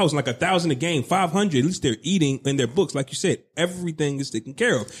man. thousand, like 1,000 a game, 500. At least they're eating in their books, like you said. Everything is taken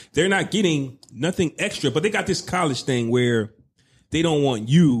care of. They're not getting nothing extra, but they got this college thing where they don't want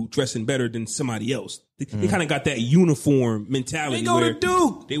you dressing better than somebody else. They kind of got that uniform mentality. They go where to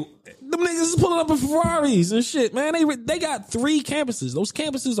Duke. They, The niggas is pulling up in Ferraris and shit, man. They got 3 campuses. Those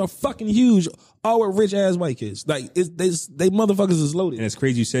campuses are fucking huge, all with rich ass white kids. Like they motherfuckers is loaded. And it's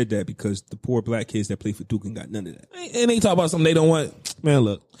crazy you said that because the poor black kids that play for Duke ain't got none of that. And they talk about something they don't want. Man,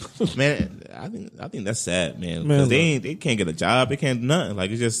 look, Man, I think that's sad, man. Because they can't get a job, they can't do nothing.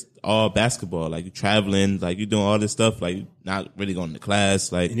 Like, it's just all basketball. Like, you traveling, like you doing all this stuff, like not really going to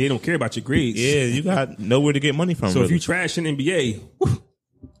class, like, And they don't care about your grades. yeah, you got nowhere to get money from. So really. if you trash in NBA, whew,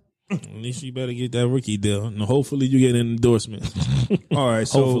 at least you better get that rookie deal. And hopefully you get an endorsement. all right.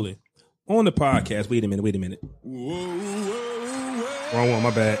 So Hopefully. on the podcast, wait a minute. Wrong one,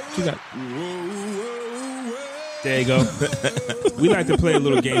 my bad. You got There you go. We like to play a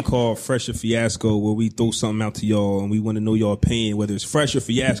little game called Fresh or Fiasco, where we throw something out to y'all and we want to know your opinion, whether it's fresh or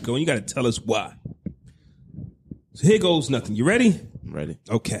fiasco, and you got to tell us why. So here goes nothing. You ready? I'm ready.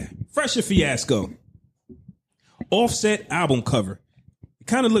 Okay. Fresh or fiasco. Offset album cover. It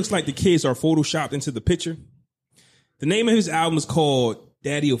kind of looks like the kids are photoshopped into the picture. The name of his album is called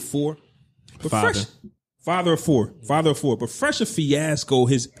Daddy of Four. But Father of Four. But Fresh or Fiasco,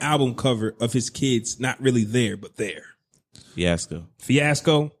 his album cover of his kids, not really there, but there.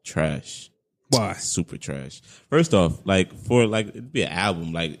 Fiasco. Trash. Why? Super trash. First off, like, for like it'd be an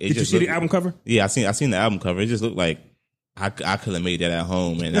album. Like, Did you see the album cover? Yeah, I seen the album cover. It just looked like I could have made that at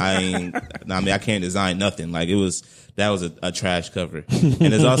home, and I can't design nothing. Like, that was a trash cover,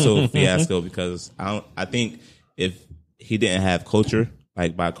 and it's also a fiasco because I think if he didn't have Culture,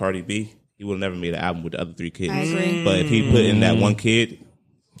 like, by Cardi B, he would have never made an album with the other 3 kids. I agree. But if he put in that one kid,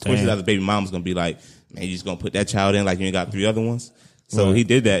 of course his other baby mom's gonna be like, man, you just gonna put that child in like you ain't got 3 other ones. So he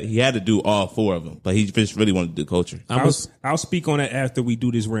did that. He had to do all 4 of them, but he just really wanted to do Culture. I'll speak on that after we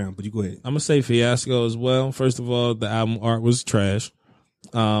do this round, but you go ahead. I'm gonna say fiasco as well. First of all, the album art was trash.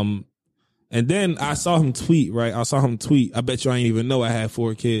 And then I saw him tweet, right? I bet you I ain't even know I had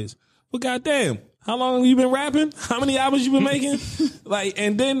 4 kids. But goddamn, how long have you been rapping? How many albums you been making? Like,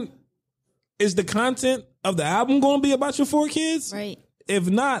 and then is the content of the album going to be about your 4 kids? Right. If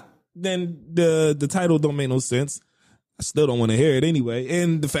not, then the title don't make no sense. I still don't want to hear it anyway.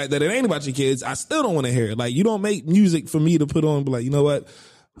 And the fact that it ain't about your kids, I still don't want to hear it. Like, you don't make music for me to put on and be like, you know what?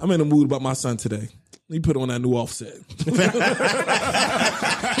 I'm in the mood about my son today. Let me put on that new Offset. You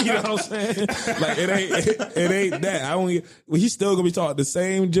know what I'm saying? Like, it ain't that. He's still gonna be talking the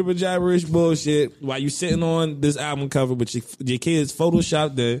same jibber jabberish bullshit while you sitting on this album cover, but your kids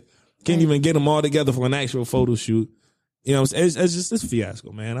photoshopped there. Can't even get them all together for an actual photo shoot. You know what I'm saying? It's just this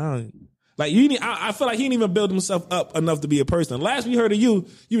fiasco, man. I feel like he didn't even build himself up enough to be a person. Last we heard of you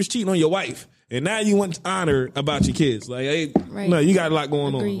was cheating on your wife, and now you want honor about your kids. Like, hey, no, you got a lot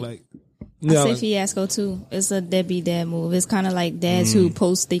going on. Like, I say fiasco too. It's a deadbeat dad move. It's kind of like dads who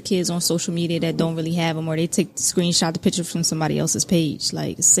post their kids on social media that don't really have them, or they screenshot the picture from somebody else's page.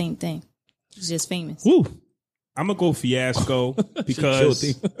 Like, it's the same thing. He's just famous. Woo. I'm gonna go fiasco because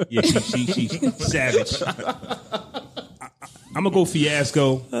she's savage. I'm gonna go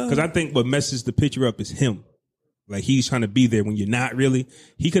fiasco because I think what messes the picture up is him. Like, he's trying to be there when you're not really.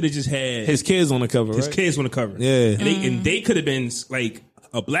 He could have just had his kids on the cover. His kids on the cover. Yeah, and they could have been like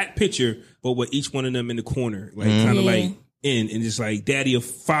a black picture, but with each one of them in the corner, like kind of like and just like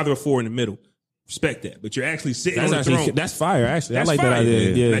father of 4 in the middle. Respect that, but you're actually sitting on the throne. That's fire, actually. That's I like fire. that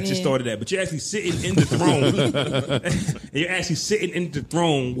idea. Yeah. I just started that, but you're actually sitting in the throne. You're actually sitting in the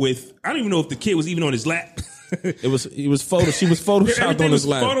throne with. I don't even know if the kid was even on his lap. She was photoshopped on his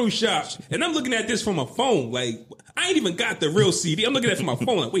lap. Photoshopped, and I'm looking at this from a phone. Like, I ain't even got the real CD. I'm looking at it from my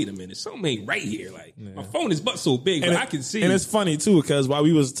phone. Like, wait a minute, something ain't right here. Like, my phone is but so big, but I can see. And it's funny too, because while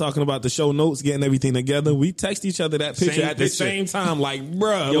we was talking about the show notes, getting everything together, we text each other that picture the same time. Like,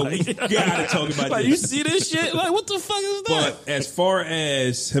 bruh, yo, we gotta talk about like, this. you see this shit? Like, what the fuck is that? But as far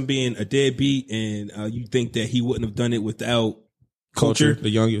as him being a deadbeat, and you think that he wouldn't have done it without Culture, the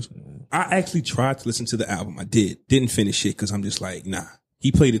youngest. I actually tried to listen to the album. I didn't finish it because I'm just like, nah.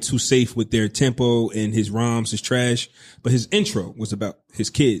 He played it too safe with their tempo, and his rhymes is trash. But his intro was about his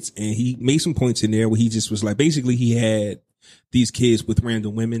kids, and he made some points in there where he just was like, basically he had these kids with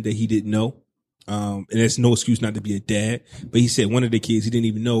random women that he didn't know. And that's no excuse not to be a dad. But he said one of the kids, he didn't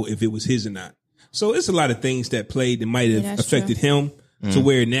even know if it was his or not. So it's a lot of things that played that might have affected him to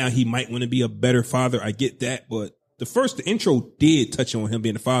where now he might want to be a better father. I get that, but the intro did touch on him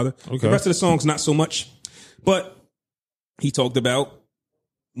being a father. Okay. The rest of the songs, not so much. But he talked about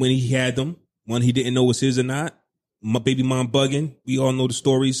when he had them, one he didn't know was his or not. My baby mom bugging. We all know the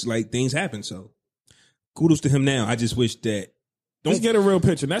stories. Like, things happen. So kudos to him now. I just wish that. Just get a real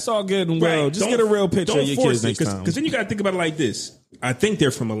picture. That's all good and well. Just get a real picture of your kids next time. Because then you got to think about it like this. I think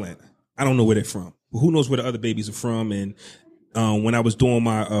they're from Atlanta. I don't know where they're from. But who knows where the other babies are from. And when I was doing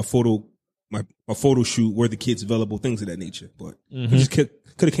my photo shoot, were the kids available, things of that nature. But we just could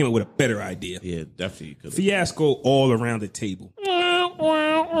have came up with a better idea. Yeah, definitely could. Fiasco all around the table.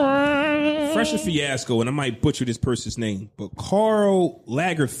 Fresher fiasco, and I might butcher this person's name, but Karl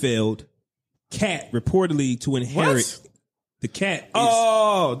Lagerfeld cat reportedly to inherit. What? The cat.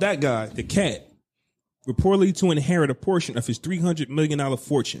 That guy. The cat reportedly to inherit a portion of his $300 million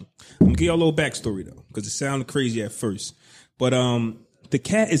fortune. I'm gonna give you a little backstory though, because it sounded crazy at first. But the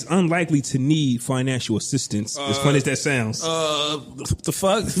cat is unlikely to need financial assistance, as funny as that sounds. The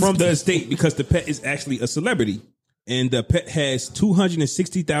fuck? From the estate, because the pet is actually a celebrity. And the pet has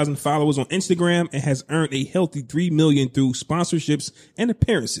 260,000 followers on Instagram and has earned a healthy $3 million through sponsorships and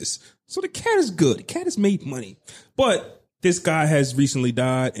appearances. So the cat is good. The cat has made money. But this guy has recently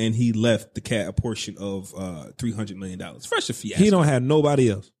died, and he left the cat a portion of $300 million. Fresh a fiasco. He don't have nobody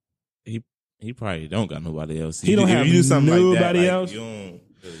else. He probably don't got nobody else. He don't have nobody else.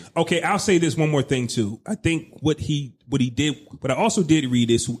 Okay, I'll say this one more thing too. I think what he did, what I also did read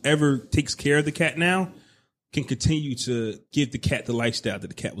is whoever takes care of the cat now can continue to give the cat the lifestyle that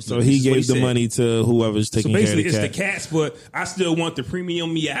the cat was living. So he gave the money to whoever's taking care of the cat. So basically, it's the cats, but I still want the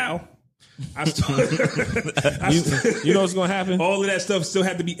premium meow. You know what's gonna happen? All of that stuff still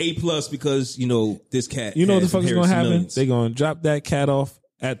had to be A+ because this cat. You know what the fuck is gonna happen? Millions. They gonna drop that cat off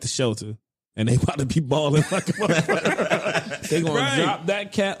at the shelter, and they about to be balling like a motherfucker. They gonna drop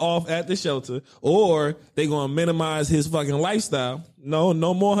that cat off at the shelter, or they gonna minimize his fucking lifestyle. No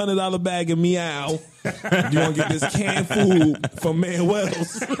more $100 bag of meow. You gonna get this canned food from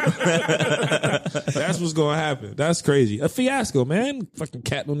Manuel's. That's what's gonna happen. That's crazy. A fiasco, man. Fucking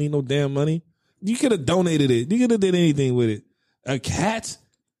cat don't need no damn money. You could have donated it. You could have did anything with it. A cat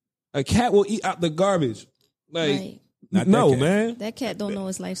will eat out the garbage. Like, Right. no, man. That cat don't know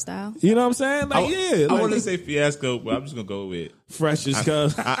his lifestyle. You know what I'm saying? Like, I like, want to say fiasco, but I'm just gonna go with fresh as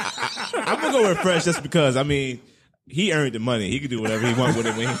cuz. I'm gonna go with fresh just because he earned the money. He could do whatever he want with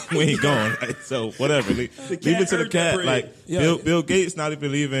it when he gone. Like, so whatever. Leave it to the cat. Like Bill Gates not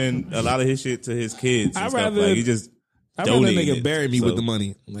even leaving a lot of his shit to his kids. And stuff. Like, he just I'd rather donated nigga bury me with the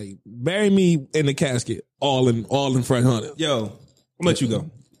money. Like, bury me in the casket, all in Fred Hunter. Yo, I'll let you go.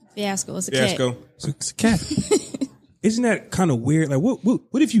 Fiasco. It's a Fiasco. cat. It's a cat. Isn't that kind of weird? Like,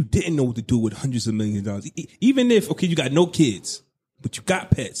 what if you didn't know what to do with hundreds of millions of dollars? Even if, okay, you got no kids, but you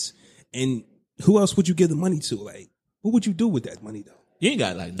got pets, and who else would you give the money to? Like, what would you do with that money, though? You ain't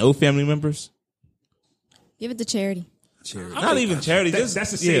got like no family members. Give it to charity. Not even charity. That's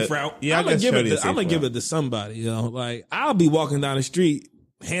a safe route. Yeah, I'm gonna give it to somebody. Like, I'll be walking down the street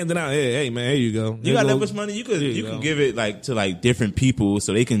handing out. Hey man, here you go. You got that much money, you can give it like to like different people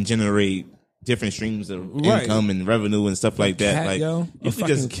so they can generate different streams of income and revenue and stuff like that. Cat, like yo, you could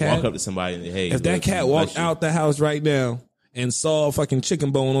just walk up to somebody and hey, if that cat walked out the house right now and saw a fucking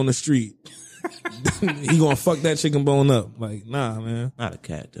chicken bone on the street, he gonna fuck that chicken bone up. Like, nah, man. Not a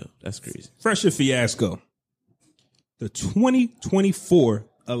cat though. That's crazy. Fresher fiasco. The 2024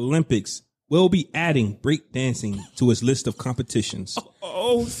 Olympics will be adding breakdancing to its list of competitions.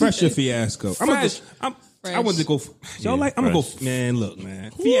 Fresher fiasco. I wanted to go. Y'all like? I'm gonna go. Man, look,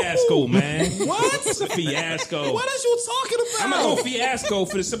 man. Fiasco, man. What? It's a fiasco. What is you talking about? I'm gonna go fiasco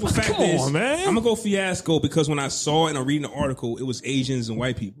for the simple fact Come on, man. I'm gonna go fiasco because when I saw it and I'm reading the article, it was Asians and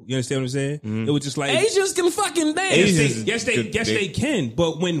white people. You understand what I'm saying? Mm-hmm. It was just like Asians can fucking dance. Yes, they can.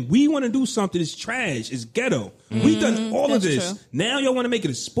 But when we want to do something, it's trash. It's ghetto. We've done all of this. True. Now y'all want to make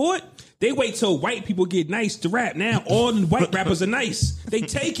it a sport? They wait till white people get nice to rap. Now all the white rappers are nice. They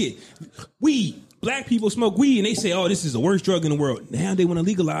take it. Black people smoke weed and they say, "Oh, this is the worst drug in the world." Now they want to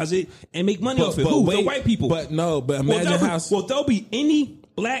legalize it and make money off it. Who? The white people. But imagine there'll be any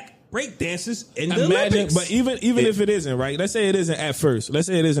black break dancers in the Olympics. But even if it isn't, right? Let's say it isn't at first.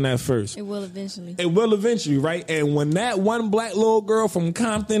 It will eventually. It will eventually, right? And when that one black little girl from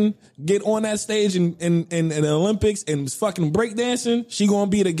Compton get on that stage in the Olympics and is fucking breakdancing, she gonna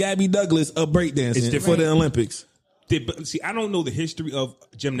be the Gabby Douglas of breakdancing for the Olympics. See, I don't know the history of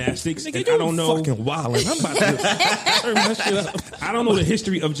gymnastics. Nigga, and I don't know. Fucking wilding. I'm about to turn my shit up. I don't know the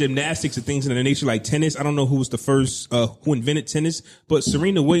history of gymnastics and things in the nature like tennis. I don't know who was the first, who invented tennis, but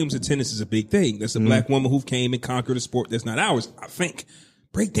Serena Williams in tennis is a big thing. That's a black woman who came and conquered a sport that's not ours. I think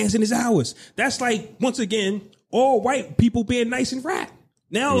breakdancing is ours. That's like, once again, all white people being nice and rap.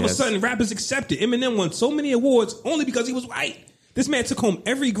 Now all of a sudden rap is accepted. Eminem won so many awards only because he was white. This man took home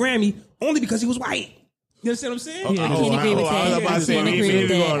every Grammy only because he was white. You understand what I'm saying? I can't agree with that. I was about to say, I can't agree with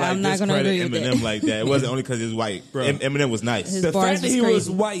that. I'm not going to agree with Eminem that. like that. It wasn't only because he was white. Bro. Eminem was nice. His The bars fact that was he was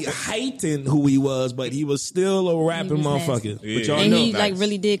crazy. white heightened who he was, but he was still a rapping was motherfucker. But y'all And know, he nice.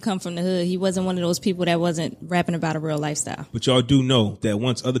 really did come from the hood. He wasn't one of those people that wasn't rapping about a real lifestyle. but y'all do know that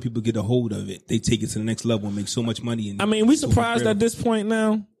once other people get a hold of it, they take it to the next level and make so much money. And I mean, we surprised at this point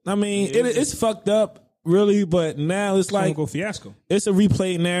now. I mean, it's fucked up, really, but now it's like go fiasco. it's a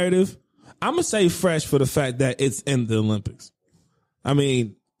replayed narrative. I'm gonna say Fresh for the fact that it's in the Olympics. I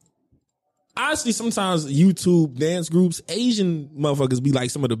mean, honestly, sometimes YouTube dance groups, Asian motherfuckers be like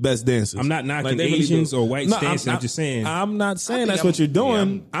some of the best dancers. I'm not knocking Like, they really Asians do. or whites No, dancing. I'm just saying. I'm not saying think that's I'm- what you're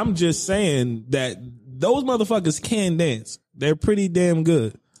doing. yeah, I'm just saying that those motherfuckers can dance. They're pretty damn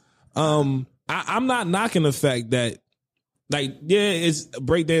good. I'm not knocking the fact that, like, yeah, it's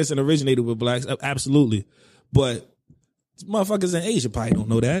breakdancing originated with blacks, absolutely, but motherfuckers in Asia probably don't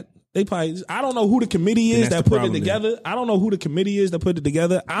know that. They probably, I don't know who the committee is that's that the put it problem together. I don't know who the committee is that put it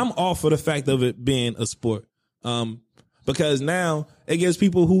together. I'm all for the fact of it being a sport. Because now it gives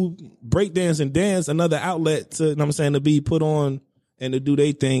people who breakdance and dance another outlet to, you know what I'm saying, to be put on and to do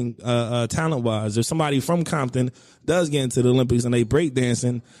their thing, talent wise. If somebody from Compton does get into the Olympics and they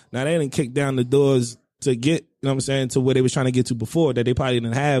breakdancing, now they didn't kick down the doors to get, you know what I'm saying, to where they was trying to get to before, that they probably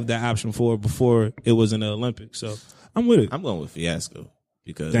didn't have that option for before it was in the Olympics. So I'm with it. I'm going with Fiasco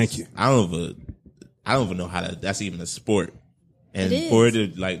because Thank you. I don't even know how that's even a sport. And It is. for it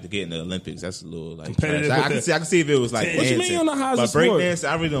to like to get in the Olympics, that's a little like Competitive trash. I with can see if it was like What you mean dancing. you don't know how it's but a sport? breakdance,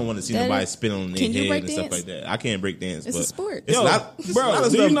 I really don't want to see That nobody is- spin on their Can you head and break stuff dance? like that. I can't break dance. It's but a sport. It's Yo, not, it's a lot bro,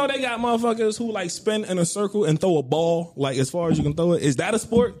 of do you stuff. know they got motherfuckers who like spin in a circle and throw a ball like as far as you can throw it? Is that a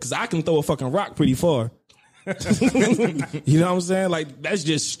sport? Because I can throw a fucking rock pretty far. You know what I'm saying? Like, that's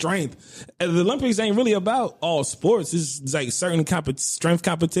just strength. And the Olympics ain't really about all sports. It's like certain strength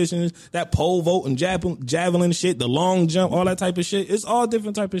competitions, that pole vault and javelin shit, the long jump, all that type of shit. It's all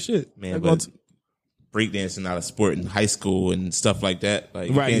different type of shit. Man, Like, but breakdancing not a sport in high school and stuff like that. Like,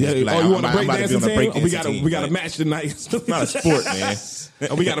 you right. can't just be like, you want a I'm about to be on a breakdancing team? breakdancing team. We got a Like, match tonight. It's not a sport,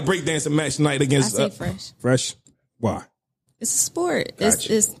 man. We got a breakdancing match tonight I against. say Fresh. Fresh. Why? It's a sport.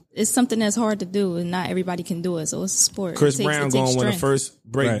 Gotcha. It's something that's hard to do, and not everybody can do it. So it's a sport. Chris It takes- Brown it going takes to win the strength.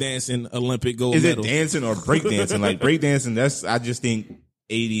 first breakdancing Olympic gold Is medal. it dancing or breakdancing? Like breakdancing, that's I just think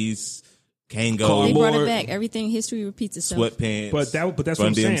 80s Kango, They brought Board. it back. Everything history repeats itself. sweatpants. But that's what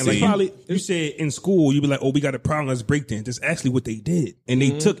I'm Run saying. DMC. Like, Probably- you said in school, you'd be like, "Oh, we got a problem. Let's break dance." That's actually what they did, and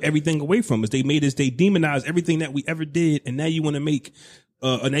they took everything away from us. They made us. They demonized everything that we ever did, and now you want to make.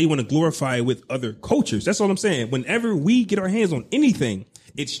 Now you want to glorify it with other cultures. That's all I'm saying. Whenever we get our hands on anything,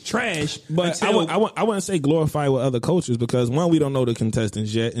 it's trash. But until- I wouldn't say glorify with other cultures because one, we don't know the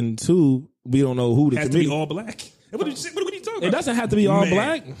contestants yet, and two, we don't know who the has to committee. be all black. What are you talking about? It doesn't have to be all Man.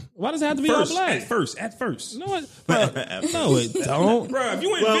 black. Why does it have to be First, all black? at first. You know what? No, it don't. Bro, if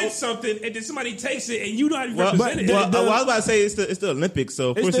you invent something and then somebody takes it and you know how to Well, represent it, I was about to say it's the Olympics, so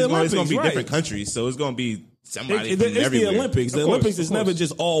of It's course the it's going to Olympics, be right. different countries. So it's going to be somebody from It's everywhere. the Olympics. The Of course, Olympics of is never course.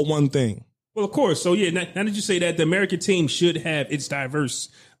 just all one thing. well, of course. So yeah, now that you say that, the American team should have its diverse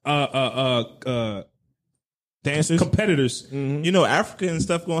Dancers. competitors. You know, Africa and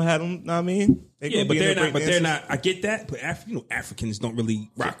stuff going to have them. Know what I mean, Yeah, but they're not. I get that, but Africans don't really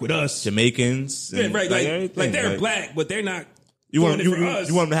rock with us. Jamaicans. Yeah, and, right, everything. like they're Like, black, but they're not. You want doing it for us.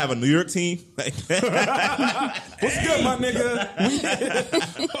 you want them to have a New York team? Like, What's good, my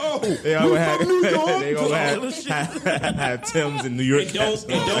nigga? Oh, they all have, from New York? they gonna have Timbs in New York.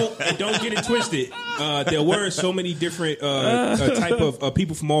 And don't get it twisted. There were so many different type of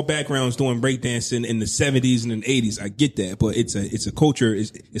people from all backgrounds doing breakdancing in the 70s and the 80s. I get that, but it's a culture.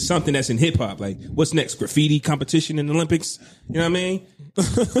 It's something that's in hip hop. Like, what's next? Graffiti competition in the Olympics? You know what I mean?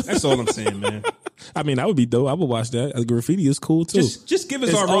 That's all I'm saying, man. I mean, that would be dope. I would watch that. Graffiti is cool too. Just give us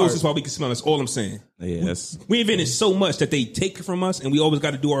It's our roses art. while we can smell. That's all I'm saying. Yes. We invented so much that they take it from us, and we always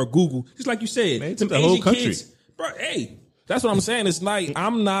got to do our Google. Just like you said, Man, it's some the whole Asian country. kids, bro. Hey, That's what I'm saying. It's like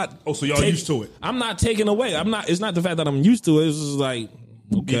I'm not. Oh, so y'all used to it. I'm not taking away. I'm not. It's not the fact that I'm used to it. It's just like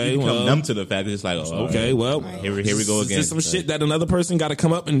okay, You become well, numb to the fact that it's like, oh, okay, well, here we go It's again. just some shit that another person got to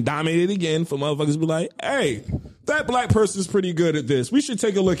come up and dominate it again for motherfuckers to be like, hey, that black person's pretty good at this. We should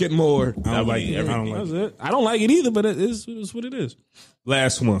take a look at more. I don't like it. I don't like That's it. it. I don't like it either, but it's what it is.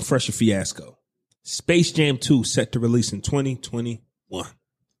 Last one, Fresh or Fiasco. Space Jam 2 set to release in 2021.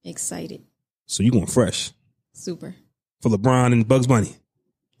 Excited. So you going Fresh Super. for LeBron and Bugs Bunny.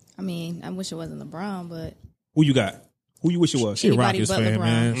 I mean, I wish it wasn't LeBron, but Who you got? Who you wish it was? She a Anybody Rockets but fan, LeBron.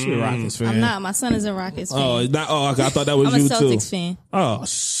 man. She a Rockets fan. I'm not. My son is a Rockets fan. Oh, it's not. Oh, okay. I thought that was I'm a you Celtics too. fan. Oh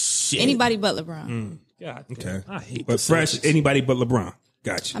shit. Anybody but LeBron. God, Okay. I hate But the Fresh, Celtics. anybody but LeBron.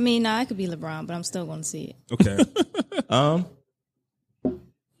 Gotcha. I mean, nah, I could be LeBron, but I'm still going to see it. Okay. I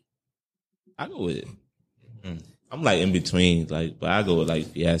go with it. I'm like in between, like, but I go with like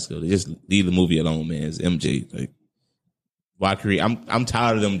Fiasco. Just leave the movie alone, man. It's MJ. Like, why create? I'm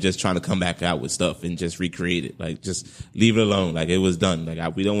tired of them just trying to come back out with stuff and just recreate it. Like, just leave it alone. Like, it was done.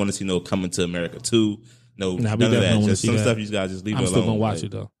 Like, we don't want to see no Coming to America 2. No, none of that. Just some stuff you guys just leave it alone. I'm still gonna watch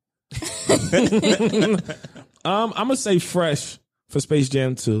it though. I'm gonna say Fresh for Space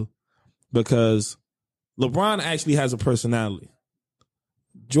Jam 2 because LeBron actually has a personality.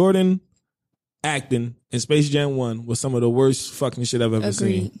 Jordan acting in Space Jam 1 was some of the worst fucking shit I've ever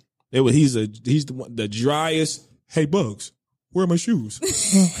seen. He's the driest. Hey Bugs, where are my shoes? What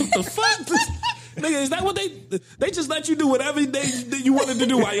the fuck? Nigga, is that what they just let you do whatever you wanted to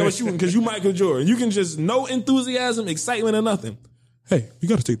do while you were shooting because you Michael Jordan. You can just no enthusiasm, excitement, or nothing. Hey, you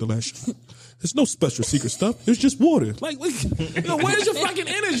got to take the last shot. There's no special secret stuff. There's just water. Like, where's your fucking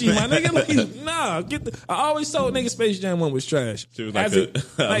energy, my nigga? Like, nah, I always told nigga Space Jam 1 was trash. It was like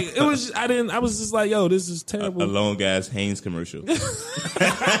it was. I was just like, yo, this is terrible. A long ass Hanes commercial.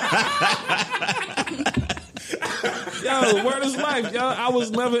 Yo, word is life, yo. I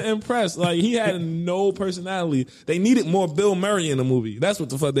was never impressed. Like, he had no personality. They needed more Bill Murray in the movie. That's what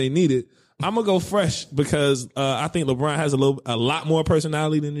the fuck they needed. I'm gonna go Fresh because I think LeBron has a lot more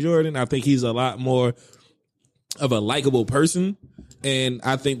personality than Jordan. I think he's a lot more of a likable person, and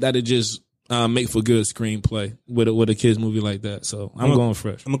I think that'd just make for good screenplay with a kids movie like that. So I'm going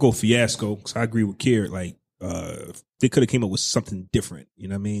Fresh. I'm gonna go Fiasco because I agree with Kir. Like, they could have came up with something different. You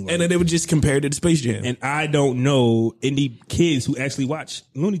know what I mean? Like, and then they would just compare it to the Space Jam. And I don't know any kids who actually watch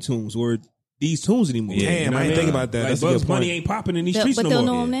Looney Tunes or these tunes anymore. Yeah, damn, I ain't think about that. Like, That's Bugs Bunny ain't popping in these streets no more. But they'll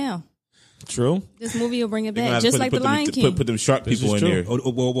know them now. True. This movie will bring it back, just like the Lion King. Put them shark people in there.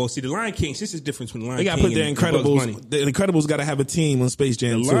 Well, see, the Lion King. This is the difference between Lion King. They got to put the Incredibles. The Incredibles got to have a team on Space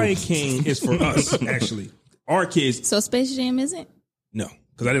Jam. The Lion King is for us, actually. Our kids. So Space Jam isn't? No,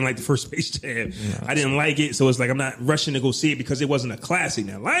 because I didn't like the first Space Jam. I didn't like it, so it's like I'm not rushing to go see it because it wasn't a classic.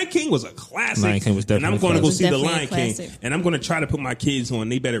 Now, Lion King was a classic. Lion King was definitely. And I'm going to go see the Definitely Lion King, and I'm going to try to put my kids on.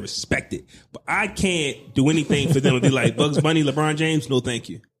 They better respect it, but I can't do anything for them to be like Bugs Bunny, LeBron James. No, thank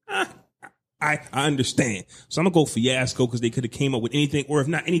you. I understand. So I'm going to go Fiasco because they could have came up with anything, or if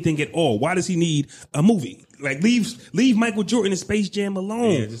not anything at all. Why does he need a movie? Like, leave Michael Jordan and Space Jam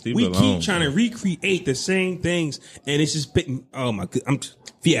alone. Yeah, just leave we it alone. keep trying to recreate the same things, and it's just bitten. Oh my god, I'm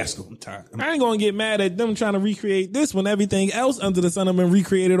Fiasco. I'm tired. I ain't gonna get mad at them trying to recreate this when everything else under the sun have been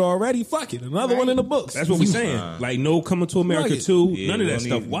recreated already. Fuck it, another one in the books. That's what we're saying. Like, no Coming to America 2, Yeah, none of that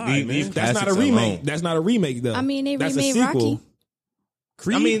stuff. Why, man? That's not a remake. That's not a remake though. I mean, they That's remade a sequel. Rocky.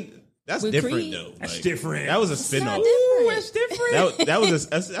 Creed? I mean, that's With different Creed? though. That's Like, different. That was a It's spin-off. not different. It's different.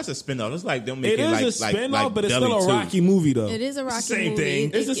 That's a spin-off. It's like them It making is like a spinoff, like but it's Deli still a 2. Rocky movie though. It is a Rocky Same movie.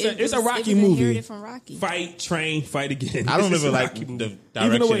 thing. It's a Rocky it was movie. inherited from Rocky. Fight, train, fight again. I don't This is ever a like Rocky movie. the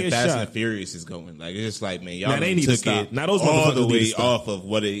Even the way direction it's Fast shot. and Furious is going. Like, it's just like, man, y'all Now they need to took stop. it Now those all motherfuckers the need to way stop. off of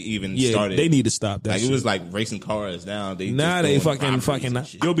what it even Yeah, started. they need to stop that. Like, shit. it was like racing cars. Now they Nah, just they doing fucking robberies and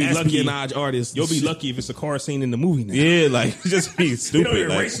shit. You'll be lucky. espionage artists. You'll be lucky if it's a car scene in the movie now. Yeah, like just be They stupid. don't even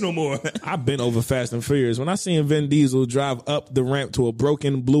like, race no more. I've been over Fast and Furious. When I seen Vin Diesel drive up the ramp to a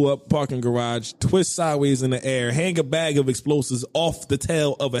broken, blew up parking garage, twist sideways in the air, hang a bag of explosives off the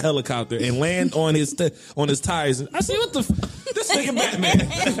tail of a helicopter, and land on his tires. And I see what the this nigga Batman.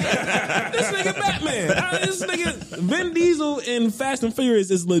 This nigga Batman. This nigga Vin Diesel in Fast and Furious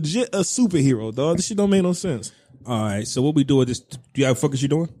is legit a superhero, dog. This shit don't make no sense. All right, so what we do at this? Do you have focus you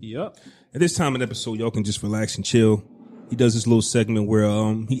doing? Yep. At this time in the episode, y'all can just relax and chill. He does this little segment where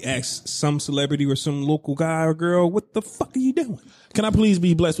he asks some celebrity or some local guy or girl, "What the fuck are you doing?" Can I please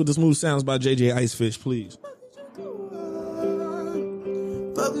be blessed with the smooth sounds by JJ Icefish, please?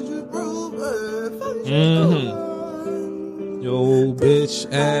 Yo, bitch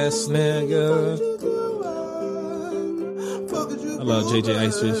ass nigga. I love JJ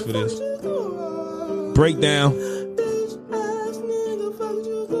Icefish for this. Breakdown.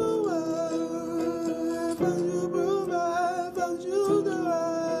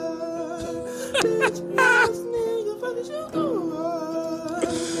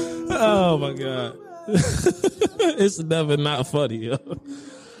 Oh my god. It's never not funny, yo.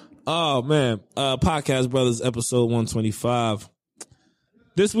 Oh man. Podcast Brothers episode 125.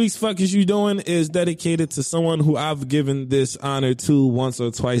 This week's Fuck Is You Doing is dedicated to someone who I've given this honor to once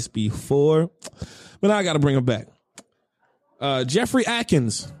or twice before, but now I gotta bring him back. Jeffrey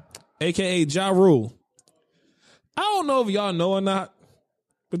Atkins, aka Ja Rule. I don't know if y'all know or not,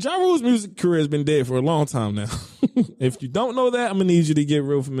 but Ja Rule's music career has been dead for a long time now. If you don't know that, I'm gonna need you to get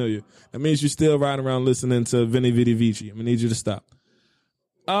real familiar. That means you're still riding around listening to Vinny Vidi Vici. I'm gonna need you to stop.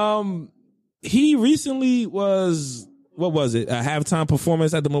 He recently was, what was it? A halftime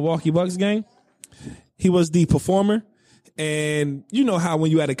performance at the Milwaukee Bucks game. He was the performer. And you know how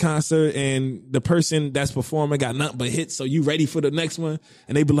when you at a concert and the person that's performing got nothing but hits, so you ready for the next one,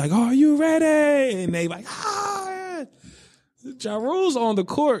 and they be like, "Oh, are you ready?" And they like, "Ah." Ja Rule's on the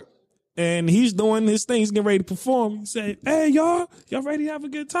court and he's doing his thing. He's getting ready to perform. He said, "Hey, y'all ready to have a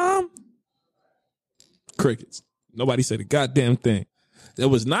good time?" Crickets. Nobody said a goddamn thing. It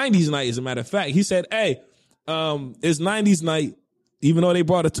was 90s night, as a matter of fact. He said, "Hey, it's 90s night." Even though they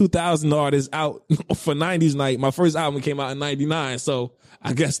brought a 2000 artist out for 90s night, my first album came out in 99, so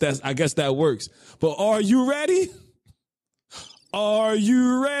I guess that works. But are you ready? Are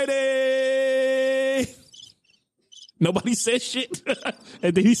you ready? Nobody said shit.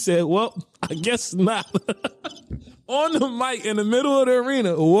 And then he said, "Well, I guess not." On the mic in the middle of the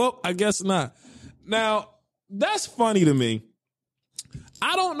arena. "Well, I guess not." Now, that's funny to me.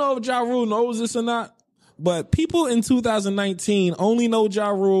 I don't know if Ja Rule knows this or not. But people in 2019 only know Ja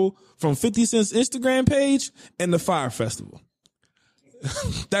Rule from 50 Cent's Instagram page and the Fire Festival.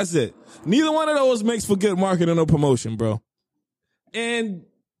 That's it. Neither one of those makes for good marketing or promotion, bro. And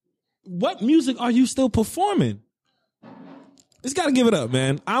what music are you still performing? Just gotta give it up,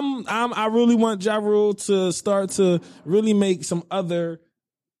 man. I really want Ja Rule to start to really make some other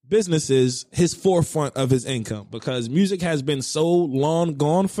businesses his forefront of his income, because music has been so long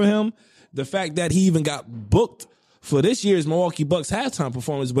gone for him. The fact that he even got booked for this year's Milwaukee Bucks halftime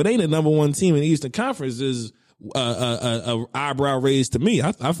performance, but ain't the number one team in the Eastern Conference, is a eyebrow raise to me.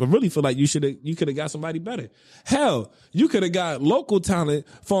 I really feel like you could have got somebody better. Hell, you could have got local talent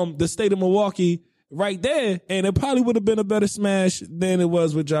from the state of Milwaukee right there, and it probably would have been a better smash than it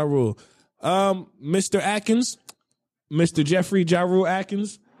was with Ja Rule. Mr. Atkins, Mr. Jeffrey Ja Rule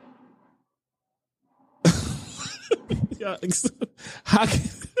Atkins. How can,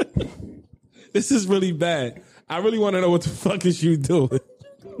 this is really bad. I really want to know what the fuck is you doing.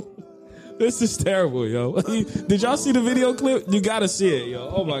 This is terrible, yo. Did y'all see the video clip? You gotta see it,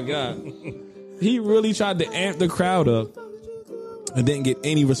 yo. Oh my God. He really tried to amp the crowd up and didn't get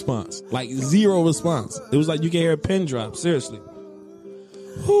any response. Like zero response. It was like you can hear a pin drop. Seriously.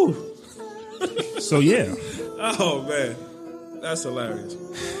 Whew. So yeah. Oh man. That's hilarious.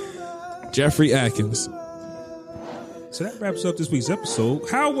 Jeffrey Atkins. So that wraps up this week's episode.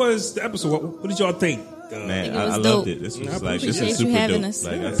 How was the episode? What did y'all think? Man, I loved dope. it. This was appreciate this is you super having dope. us.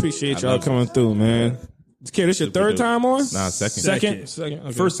 Like, I appreciate y'all coming through, man. Kid, this your Super third dope. time on? Nah, second. Second.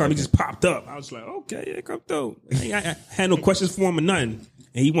 Okay. First time he just popped up. I was like, okay, yeah, come through. I had no questions for him or nothing.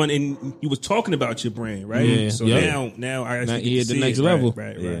 And he was talking about your brand, right? Yeah. So Yeah. now I actually He at the see next it. level.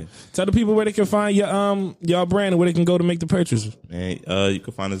 Right. Tell the people where they can find your brand and where they can go to make the purchases. Man, you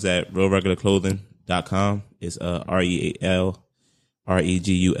can find us at realregularclothing.com. It's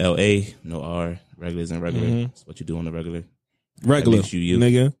REALREGULA, no R. Regular isn't regular. It's what you do on the regular. Regular, That makes you.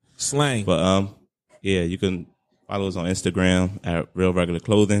 nigga. Slang. But yeah, you can follow us on Instagram at Real Regular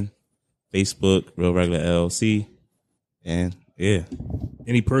Clothing, Facebook Real Regular LLC, and yeah.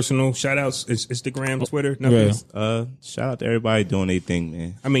 Any personal shout outs? Instagram, Twitter, nothing. Yeah. Shout out to everybody doing their thing,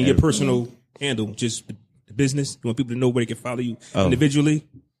 man. I mean, your personal handle, just the business. You want people to know where they can follow you individually.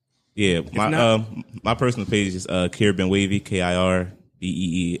 Yeah, my personal page is Kir Ben Wavy,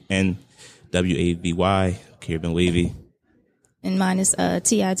 KIRBEENWAVY, Kir Ben Wavy. And mine is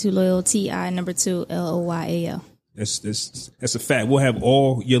TI2 Loyal, TI2 LOYAL. That's a fact. We'll have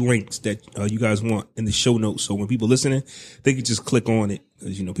all your links that you guys want in the show notes. So when people listening, they can just click on it,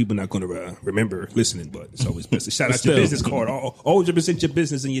 because people not going to remember listening. But it's always best to shout out your business card. Always represent your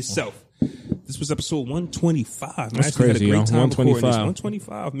business and yourself. This was episode 125. Man. That's I actually crazy, had a great time 125.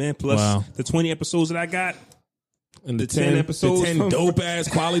 125, man. Plus the 20 episodes that I got. And the 10 episodes. The 10 dope ass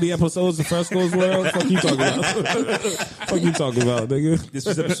quality episodes of Fresco's World. Fuck you talking about? Fuck you talking about, nigga? This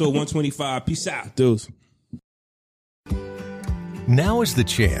was episode 125. Peace out. Deuce. Now is the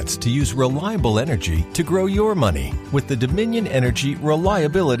chance to use reliable energy to grow your money with the Dominion Energy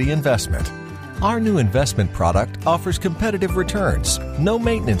Reliability Investment. Our new investment product offers competitive returns, no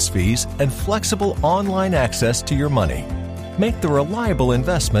maintenance fees, and flexible online access to your money. Make the reliable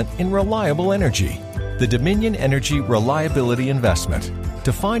investment in reliable energy. The Dominion Energy Reliability Investment.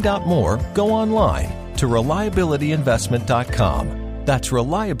 To find out more, go online to reliabilityinvestment.com. That's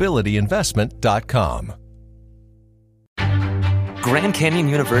reliabilityinvestment.com. Grand Canyon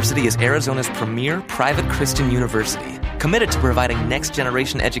University is Arizona's premier private Christian university, committed to providing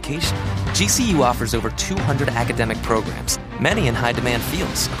next-generation education. GCU offers over 200 academic programs, many in high-demand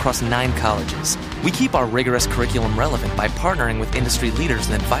fields, across 9 colleges. We keep our rigorous curriculum relevant by partnering with industry leaders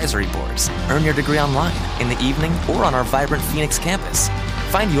and advisory boards. Earn your degree online, in the evening, or on our vibrant Phoenix campus.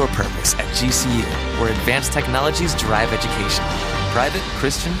 Find your purpose at GCU, where advanced technologies drive education. Private,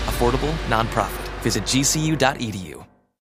 Christian, affordable, nonprofit. Visit gcu.edu.